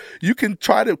check out. You can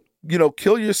try to,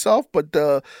 kill yourself, but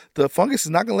the fungus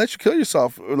is not going to let you kill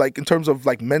yourself. Like in terms of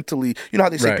like mentally, you know how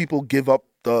they say people give up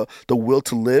the will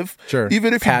to live. Sure.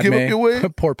 Even if you give up your will.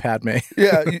 Poor Padme.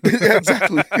 Yeah,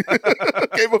 exactly.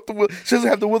 Gave up the will. She doesn't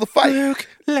have the will to fight. Luke,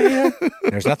 Leia.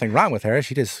 There's nothing wrong with her.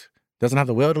 She just doesn't have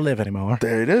the will to live anymore.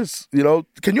 There it is.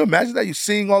 Can you imagine that? You're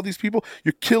seeing all these people,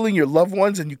 you're killing your loved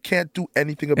ones, and you can't do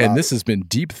anything about it. And this has been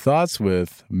Deep Thoughts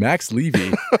with Max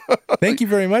Levy. Thank you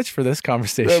very much for this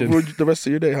conversation. The rest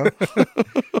of your day, huh?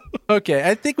 Okay,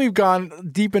 I think we've gone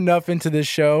deep enough into this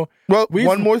show. Well,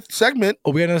 one more segment.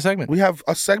 Oh, we got another segment. We have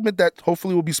a segment that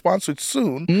hopefully will be sponsored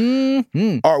soon.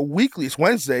 Mm-hmm. Our weekly, it's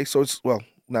Wednesday, so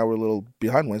now we're a little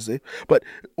behind Wednesday, but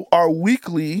our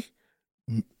weekly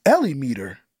Ellie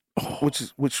meter,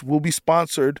 which will be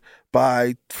sponsored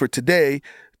by, for today,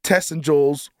 Tess and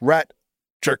Joel's Rat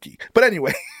Jerky. But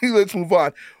anyway, let's move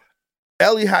on.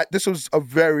 This was a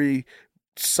very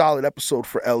solid episode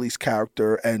for Ellie's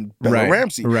character and Bella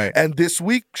Ramsey. Right. And this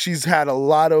week, she's had a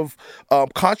lot of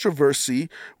controversy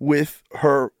with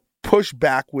her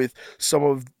pushback, with some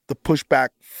of the pushback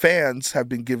fans have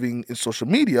been giving in social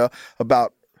media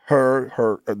about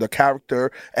the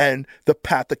character and the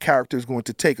path the character is going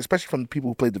to take, especially from the people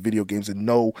who played the video games and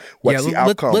know what's the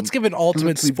outcome. Let's give an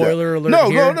ultimate spoiler alert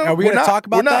here. No. Are we going to talk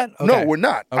about that? Okay. No, we're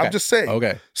not. Okay. I'm just saying.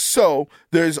 Okay. So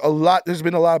there's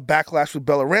been a lot of backlash with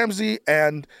Bella Ramsey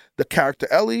and the character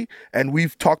Ellie, and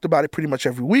we've talked about it pretty much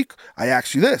every week. I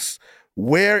ask you this: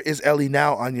 where is Ellie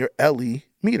now on your Ellie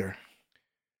meter?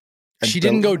 And she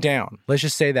didn't go down. Let's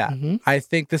just say that. Mm-hmm. I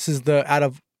think this is out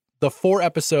of the 4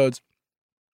 episodes,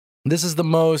 this is the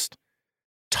most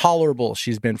tolerable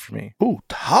she's been for me. Ooh,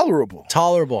 tolerable.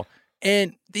 Tolerable.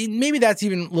 And maybe that's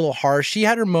even a little harsh. She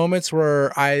had her moments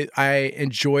where I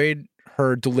enjoyed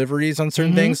her deliveries on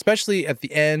certain things, especially at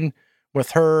the end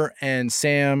with her and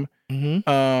Sam.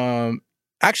 Mm-hmm.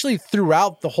 Actually,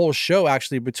 throughout the whole show,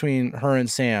 actually, between her and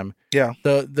Sam. Yeah.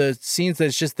 The scenes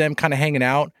that's just them kind of hanging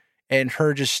out and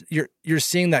her just, you're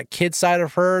seeing that kid side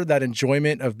of her, that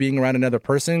enjoyment of being around another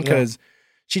person, because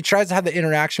she tries to have the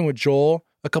interaction with Joel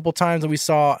a couple times that we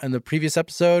saw in the previous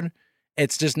episode.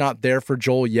 It's just not there for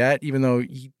Joel yet, even though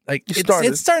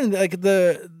it's starting like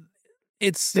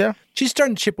she's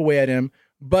starting to chip away at him.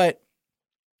 But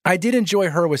I did enjoy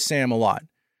her with Sam a lot.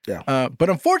 Yeah. But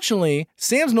unfortunately,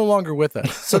 Sam's no longer with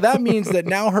us, so that means that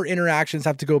now her interactions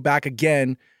have to go back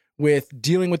again with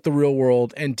dealing with the real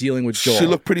world and dealing with Joel. She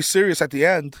looked pretty serious at the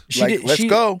end. Let's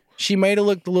go. She might have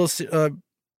looked a little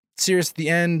serious at the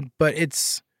end, but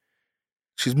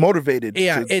she's motivated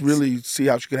to really see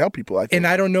how she can help people, I think. And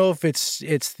I don't know if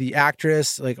it's the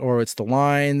actress, or it's the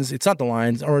lines. It's not the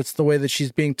lines, or it's the way that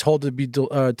she's being told to be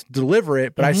to deliver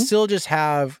it. But I still just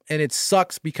have, and it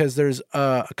sucks because there's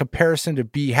a comparison to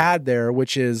be had there,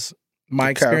 which is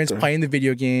my experience playing the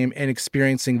video game and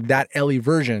experiencing that Ellie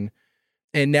version,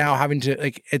 and now having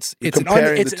to it's an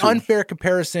unfair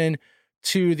comparison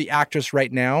to the actress right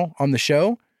now on the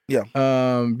show. Yeah.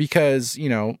 Because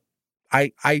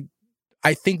I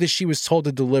think that she was told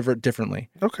to deliver it differently.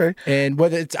 Okay. And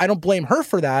I don't blame her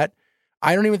for that.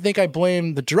 I don't even think I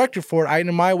blame the director for it.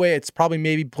 In my way, it's probably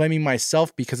maybe blaming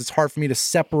myself because it's hard for me to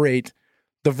separate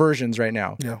the versions right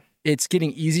now. Yeah. it's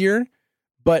getting easier,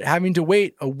 but having to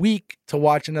wait a week to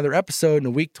watch another episode and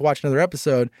a week to watch another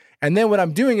episode. And then what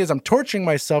I'm doing is I'm torturing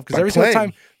myself because every single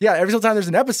time there's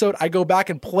an episode, I go back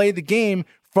and play the game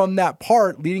from that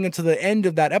part leading into the end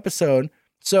of that episode.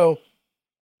 So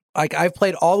like I've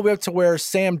played all the way up to where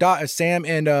Sam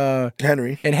and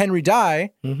Henry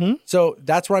die. Mm-hmm. So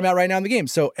that's where I'm at right now in the game.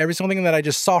 So every single thing that I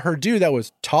just saw her do that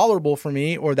was tolerable for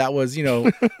me, or that was,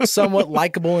 somewhat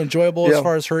likable, enjoyable as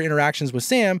far as her interactions with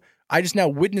Sam, I just now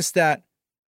witnessed that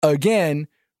again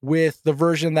with the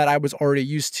version that I was already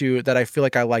used to that I feel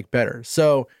like I like better.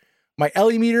 So my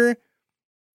Ellie meter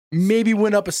maybe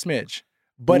went up a smidge,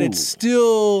 but it's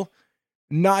still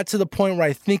not to the point where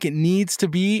I think it needs to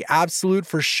be absolute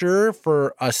for sure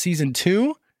for a season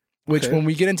 2, which when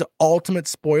we get into ultimate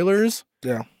spoilers,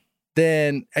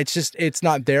 then it's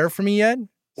not there for me yet.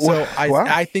 So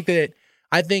I think they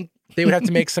would have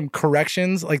to make some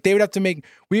corrections. Like they would have to make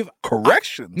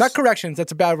corrections. Not corrections.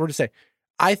 That's a bad word to say.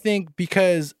 I think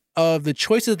because of the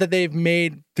choices that they've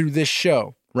made through this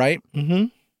show, right? Mm-hmm.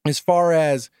 As far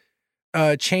as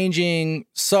changing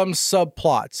some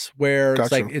subplots where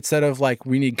it's like, instead of like,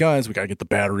 we need guns, we got to get the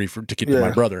battery to get to my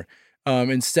brother.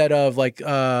 Instead of like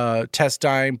Tess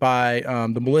dying by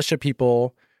the militia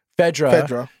people,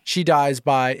 Fedra, she dies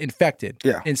by infected.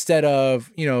 Yeah. Instead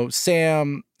of,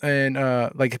 Sam and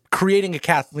like creating a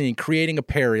Kathleen, creating a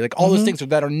Perry, like all those things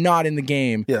that are not in the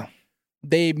game. Yeah.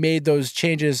 They made those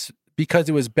changes because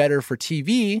it was better for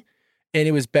TV and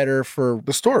it was better for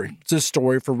the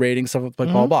story for ratings, stuff like blah,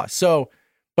 blah, blah. So,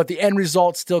 but the end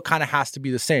result still kind of has to be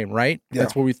the same, right? Yeah.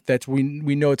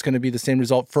 We know it's going to be the same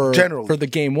result for the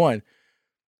game 1.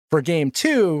 For game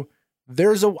 2,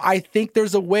 I think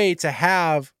there's a way to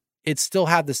have it still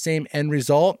have the same end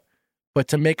result, but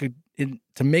to make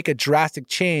a drastic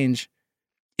change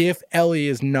if Ellie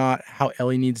is not how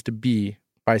Ellie needs to be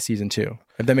by season 2.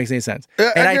 If that makes any sense.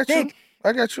 Yeah, and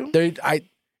I got you.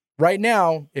 Right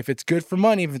now, if it's good for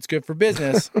money, if it's good for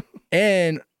business,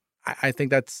 and I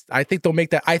think they'll make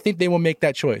that. I think they will make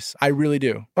that choice. I really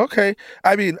do. Okay.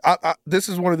 I mean, this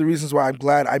is one of the reasons why I'm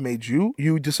glad I made you.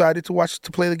 You decided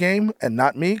to play the game and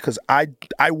not me, because I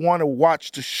want to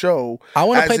watch the show. I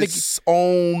want to play its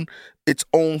own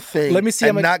thing. Let me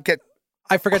see. Not get.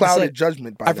 I forgot clouded to say,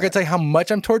 judgment by I forgot to tell you how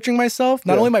much I'm torturing myself.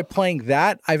 Not only am I playing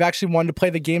that, I've actually wanted to play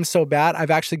the game so bad,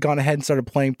 I've actually gone ahead and started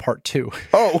playing part 2.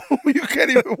 Oh, you can't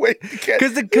even wait.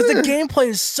 Because the gameplay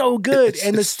is so good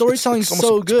and the storytelling is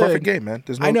so good. It's a perfect game, man.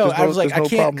 I know. I was like, I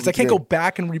can't, because I can't go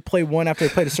back and replay 1 after I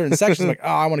played a certain section. I'm like,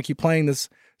 I want to keep playing this.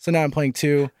 So now I'm playing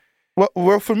 2.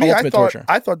 Well, for me, I torture.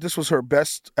 thought this was her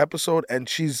best episode, and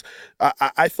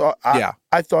I thought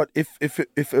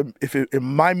if in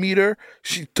my meter,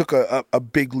 she took a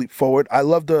big leap forward. I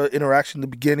love the interaction in the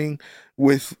beginning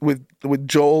with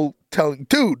Joel telling,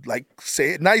 dude, like,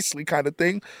 say it nicely kind of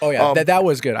thing. Oh yeah, that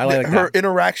was good. I like her that.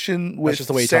 Interaction with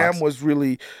Sam was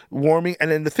really warming, and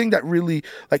then the thing that really,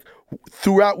 like,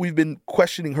 throughout we've been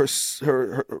questioning her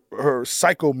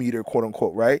psychometer, quote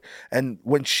unquote, right? And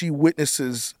when she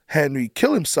witnesses Henry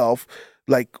kill himself,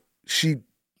 like,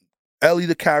 Ellie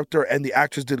the character and the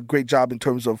actress did a great job in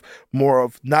terms of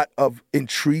not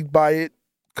intrigued by it,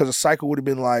 because a psycho would have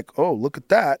been like, oh, look at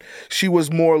that. She was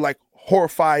more like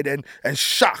horrified and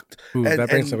shocked. Ooh, that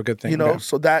brings up a good thing.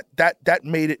 So that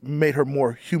made her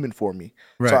more human for me.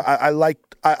 Right. So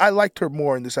I liked her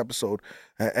more in this episode,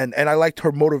 and I liked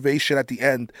her motivation at the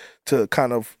end to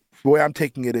kind of, the way I'm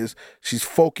taking it is, she's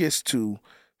focused to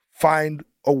find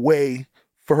a way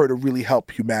for her to really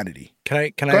help humanity.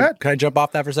 Can I jump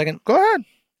off that for a second? Go ahead.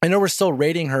 I know we're still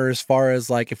rating her as far as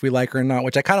like if we like her or not,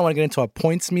 which I kind of want to get into a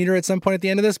points meter at some point at the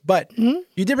end of this. But you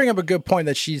did bring up a good point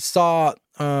that she saw,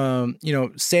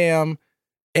 Sam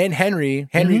and Henry.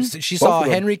 She saw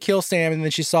Henry kill Sam, and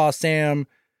then she saw Sam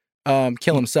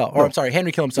kill himself. Or I'm sorry,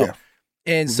 Henry kill himself.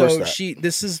 Yeah. And so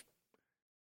this is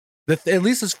at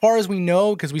least as far as we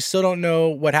know, because we still don't know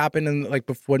what happened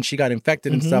when she got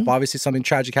infected and stuff. Obviously, something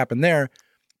tragic happened there.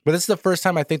 But this is the first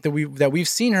time I think that we've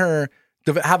seen her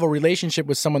have a relationship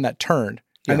with someone that turned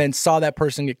and then saw that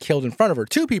person get killed in front of her.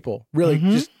 2 people, really,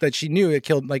 just that she knew it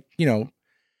killed. Like,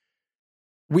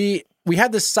 we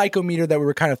had this psychometer that we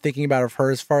were kind of thinking about of her,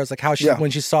 as far as like how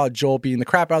when she saw Joel beating the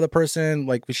crap out of the person,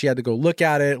 like she had to go look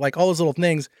at it, like all those little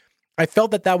things. I felt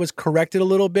that was corrected a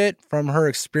little bit from her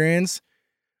experience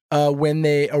when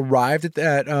they arrived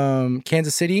at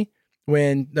Kansas City,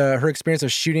 when her experience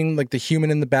of shooting like the human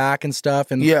in the back and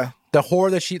stuff, and the horror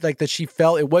that she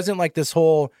felt. It wasn't like this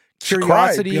whole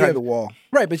curiosity behind the wall,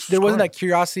 right? But there wasn't that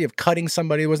curiosity of cutting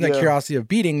somebody. There wasn't that curiosity of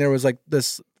beating. There was like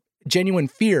this genuine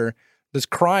fear, this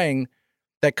crying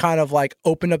that kind of like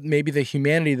opened up maybe the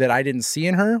humanity that I didn't see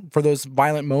in her for those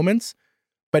violent moments.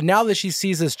 But now that she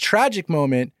sees this tragic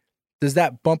moment, does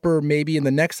that bump her maybe in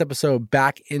the next episode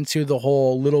back into the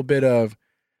whole little bit of,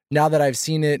 now that I've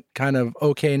seen it, kind of,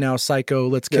 okay, now psycho,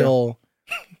 let's kill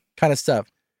kind of stuff?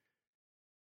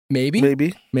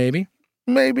 Maybe.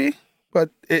 But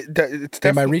it's definitely...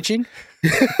 Am I reaching?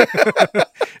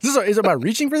 Is am I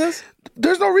reaching for this?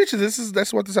 There's no reaching.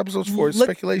 That's what this episode's for. It's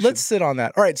speculation. Let's sit on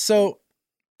that. All right. So,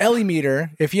 Ellie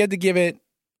meter, if you had to give it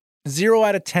 0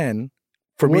 out of 10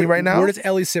 for me right now, where does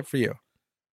Ellie sit for you?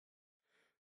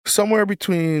 Somewhere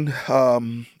between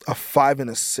a 5 and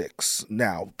a 6.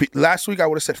 Now, last week I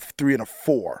would have said 3 and a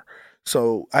 4.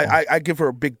 So I give her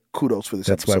a big kudos for this.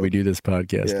 That's episode. why we do this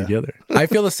podcast together. I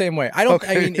feel the same way.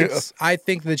 I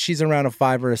think that she's around a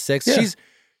 5 or a 6. Yeah.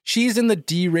 She's in the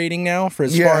D rating now for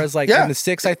as far as like in the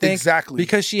 6, I think. Exactly.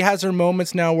 Because she has her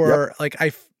moments now where like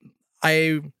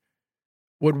I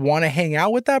would want to hang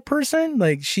out with that person.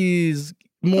 Like she's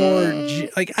more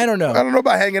like, I don't know. I don't know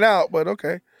about hanging out, but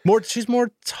okay. She's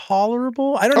more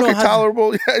tolerable. I don't know.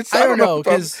 Tolerable. Yeah, I don't know,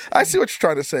 because I see what you're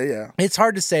trying to say. Yeah, it's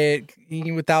hard to say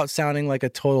it without sounding like a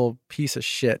total piece of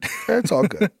shit. It's all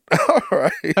good. All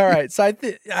right. So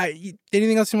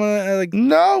anything else you want to like?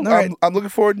 No, right. I'm looking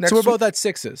forward next. So we're week. both at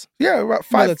 6s. Yeah, about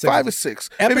 5 or 6.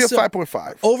 Maybe a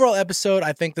 5.5. Overall episode,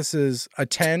 I think this is a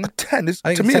 10. A 10.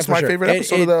 To me, it's my favorite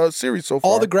episode of the series so far.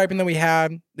 All the griping that we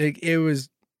had, it was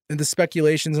the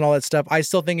speculations and all that stuff. I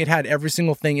still think it had every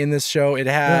single thing in this show. It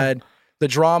had the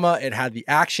drama, it had the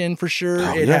action for sure.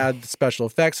 It had the special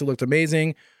effects. It looked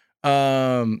amazing.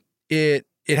 It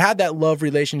had that love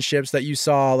relationships that you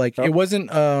saw. Like it wasn't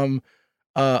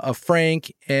a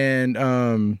Frank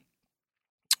and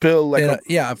Bill, like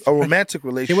a romantic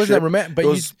relationship. It wasn't romantic, but it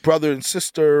was brother and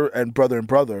sister and brother,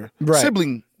 right.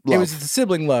 Sibling love. It was the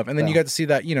sibling love, and then you got to see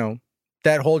that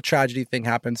that whole tragedy thing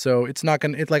happened. So it's not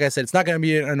gonna. Like I said, it's not gonna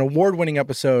be an award-winning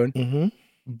episode. Mm-hmm.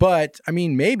 But I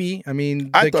mean, maybe. I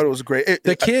mean, I thought it was great.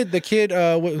 The kid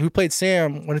who played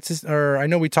Sam. I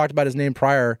know we talked about his name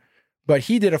prior, but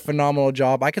he did a phenomenal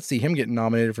job. I could see him getting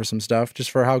nominated for some stuff just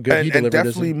for how good he delivered. And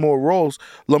definitely more roles.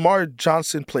 Lamar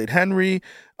Johnson played Henry.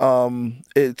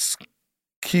 It's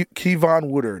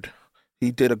Kevon Woodard. He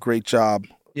did a great job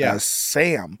as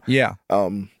Sam. Yeah.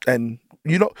 And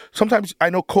sometimes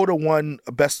I know Coda won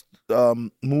best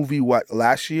movie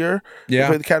last year for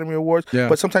the Academy Awards,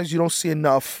 but sometimes you don't see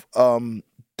enough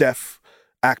deaf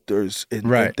actors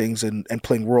in things and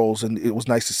playing roles, and it was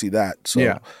nice to see that.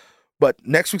 So but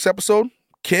next week's episode,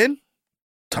 Ken,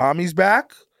 Tommy's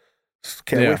back.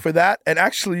 Can't wait for that. And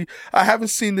actually, I haven't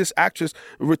seen this actress,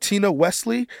 Retina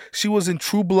Wesley. She was in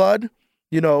True Blood.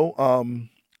 Do you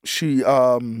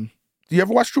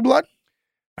ever watch True Blood?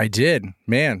 I did.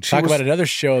 Man, talk about another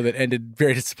show that ended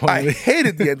very disappointingly. I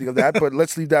hated the ending of that, but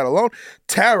let's leave that alone.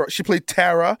 Tara, she played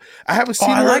Tara. I haven't seen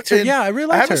her. I liked her. I really liked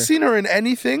her. I haven't seen her in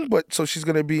anything, but so she's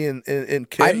going to be in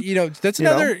Kim. That's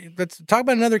another. Let's talk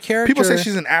about another character. People say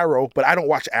she's an Arrow, but I don't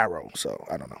watch Arrow, so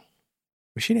I don't know.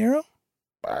 Was she an Arrow?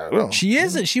 I don't know. She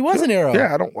isn't. She was an Arrow.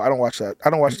 Yeah, I don't watch that. I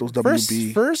don't watch those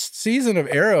WB. First season of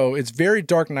Arrow, it's very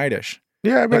Dark Knight-ish.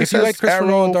 Yeah, everybody if you like Christopher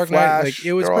Nolan, Dark Knight, like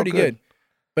it was pretty good.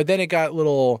 But then it got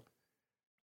little.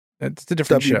 It's a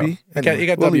different show. Anyway, it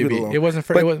got WB. It wasn't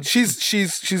for. But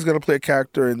she's gonna play a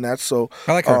character in that. So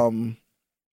I like her.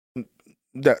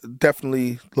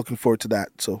 Definitely looking forward to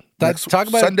that. So talk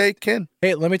about Sunday, Ken.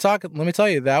 Hey, let me tell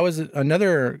you, that was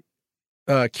another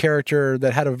character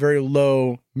that had a very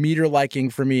low meter liking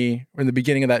for me in the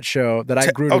beginning of that show that I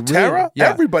grew to Tara? Yeah.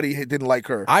 Everybody didn't like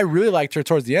her. I really liked her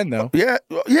towards the end, though. Yeah,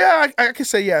 I can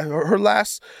say her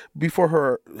last, before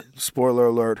her, spoiler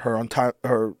alert, her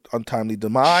untimely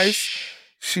demise.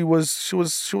 She was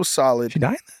solid. She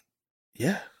died?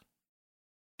 Yeah.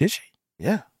 Did she?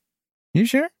 Yeah. You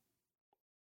sure?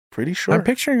 Pretty sure. I'm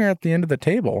picturing her at the end of the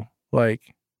table,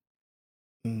 like.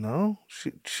 No,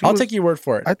 I'll take your word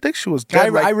for it. I think she was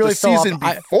dead the season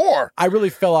before. I really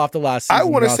fell off the last season. I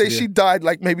want to say she died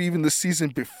like maybe even the season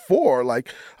before.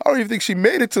 Like, I don't even think she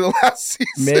made it to the last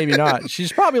season. Maybe not.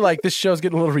 She's probably like, this show's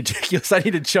getting a little ridiculous. I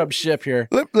need to jump ship here.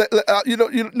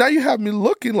 Now you have me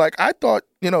looking like I thought,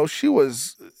 she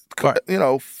was,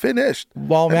 finished.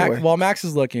 While Max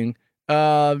is looking,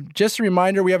 just a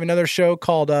reminder, we have another show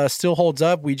called Still Holds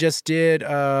Up. We just did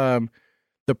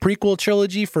the prequel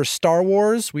trilogy for Star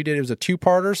Wars. It was a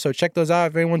 2-parter, so check those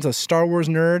out if anyone's a Star Wars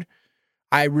nerd.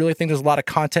 I really think there's a lot of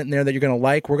content in there that you're going to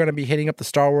like. We're going to be hitting up the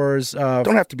Star Wars.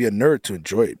 Don't have to be a nerd to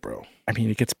enjoy it, bro. I mean,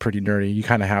 it gets pretty nerdy. You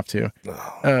kind of have to.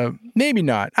 Maybe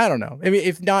not. I don't know. I mean,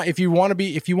 if you want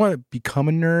to become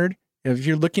a nerd, if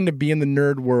you're looking to be in the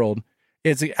nerd world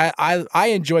I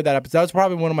enjoyed that episode. That was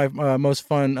probably one of my most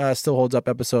fun still holds up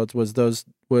episodes. Was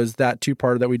that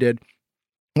 2-parter that we did.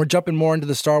 We're jumping more into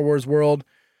the Star Wars world.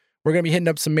 We're gonna be hitting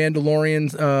up some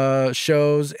Mandalorian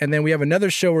shows, and then we have another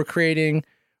show we're creating.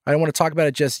 I don't want to talk about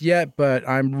it just yet, but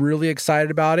I'm really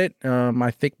excited about it.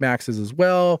 I think Max is as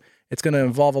well. It's going to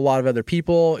involve a lot of other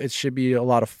people. It should be a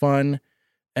lot of fun.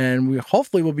 And we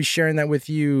hopefully will be sharing that with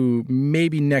you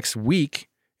maybe next week,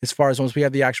 as far as once we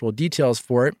have the actual details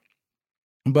for it.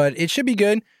 But it should be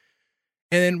good.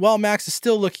 And then while Max is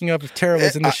still looking up if Tara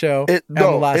was in the show the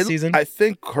last season. I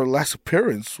think her last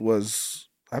appearance was,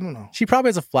 I don't know. She probably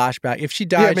has a flashback. If she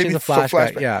died, she has a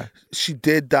flashback. Yeah. She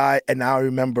did die, and now I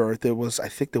remember I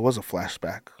think there was a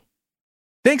flashback.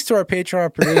 Thanks to our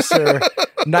Patreon producer,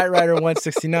 Knight Rider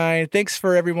 169. Thanks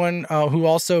for everyone who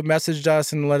also messaged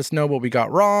us and let us know what we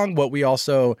got wrong, what we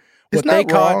also It's what they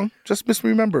not wrong. caught. Just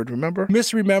misremembered. Remember?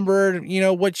 Misremembered. You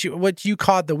know what you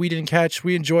caught that we didn't catch.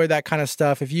 We enjoy that kind of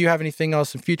stuff. If you have anything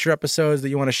else in future episodes that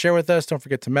you want to share with us, don't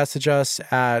forget to message us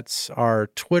at our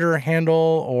Twitter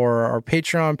handle or our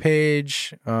Patreon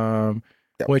page,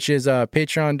 which is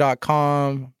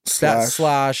patreon.com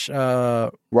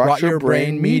 / Rot Your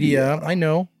Brain Media. I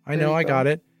know, I got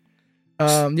it.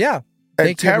 Yeah.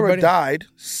 And Tara died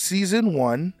season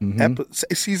 1,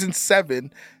 season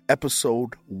 7,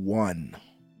 episode 1.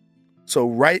 So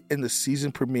right in the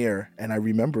season premiere, and I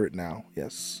remember it now.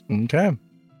 Yes. Okay.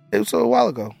 It was a while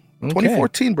ago. Okay.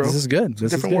 2014, bro. This is good. It's a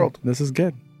different world. This is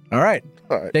good. All right.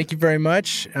 Thank you very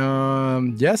much.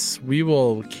 Yes, we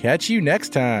will catch you next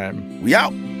time. We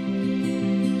out.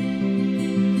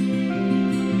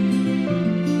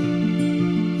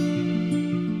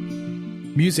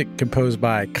 Music composed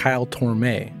by Kyle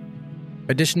Torme.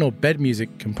 Additional bed music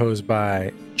composed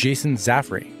by Jason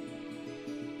Zaffrey.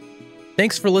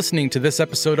 Thanks for listening to this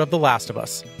episode of The Last of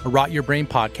Us, a Rot Your Brain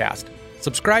podcast.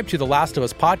 Subscribe to The Last of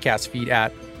Us podcast feed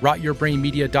at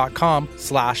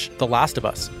rotyourbrainmedia.com/The Last of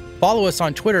Us. Follow us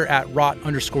on Twitter at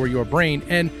rot_yourbrain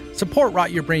and support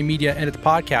Rot Your Brain Media and its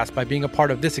podcast by being a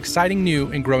part of this exciting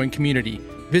new and growing community.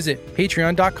 Visit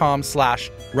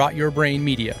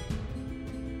patreon.com/rotyourbrainmedia.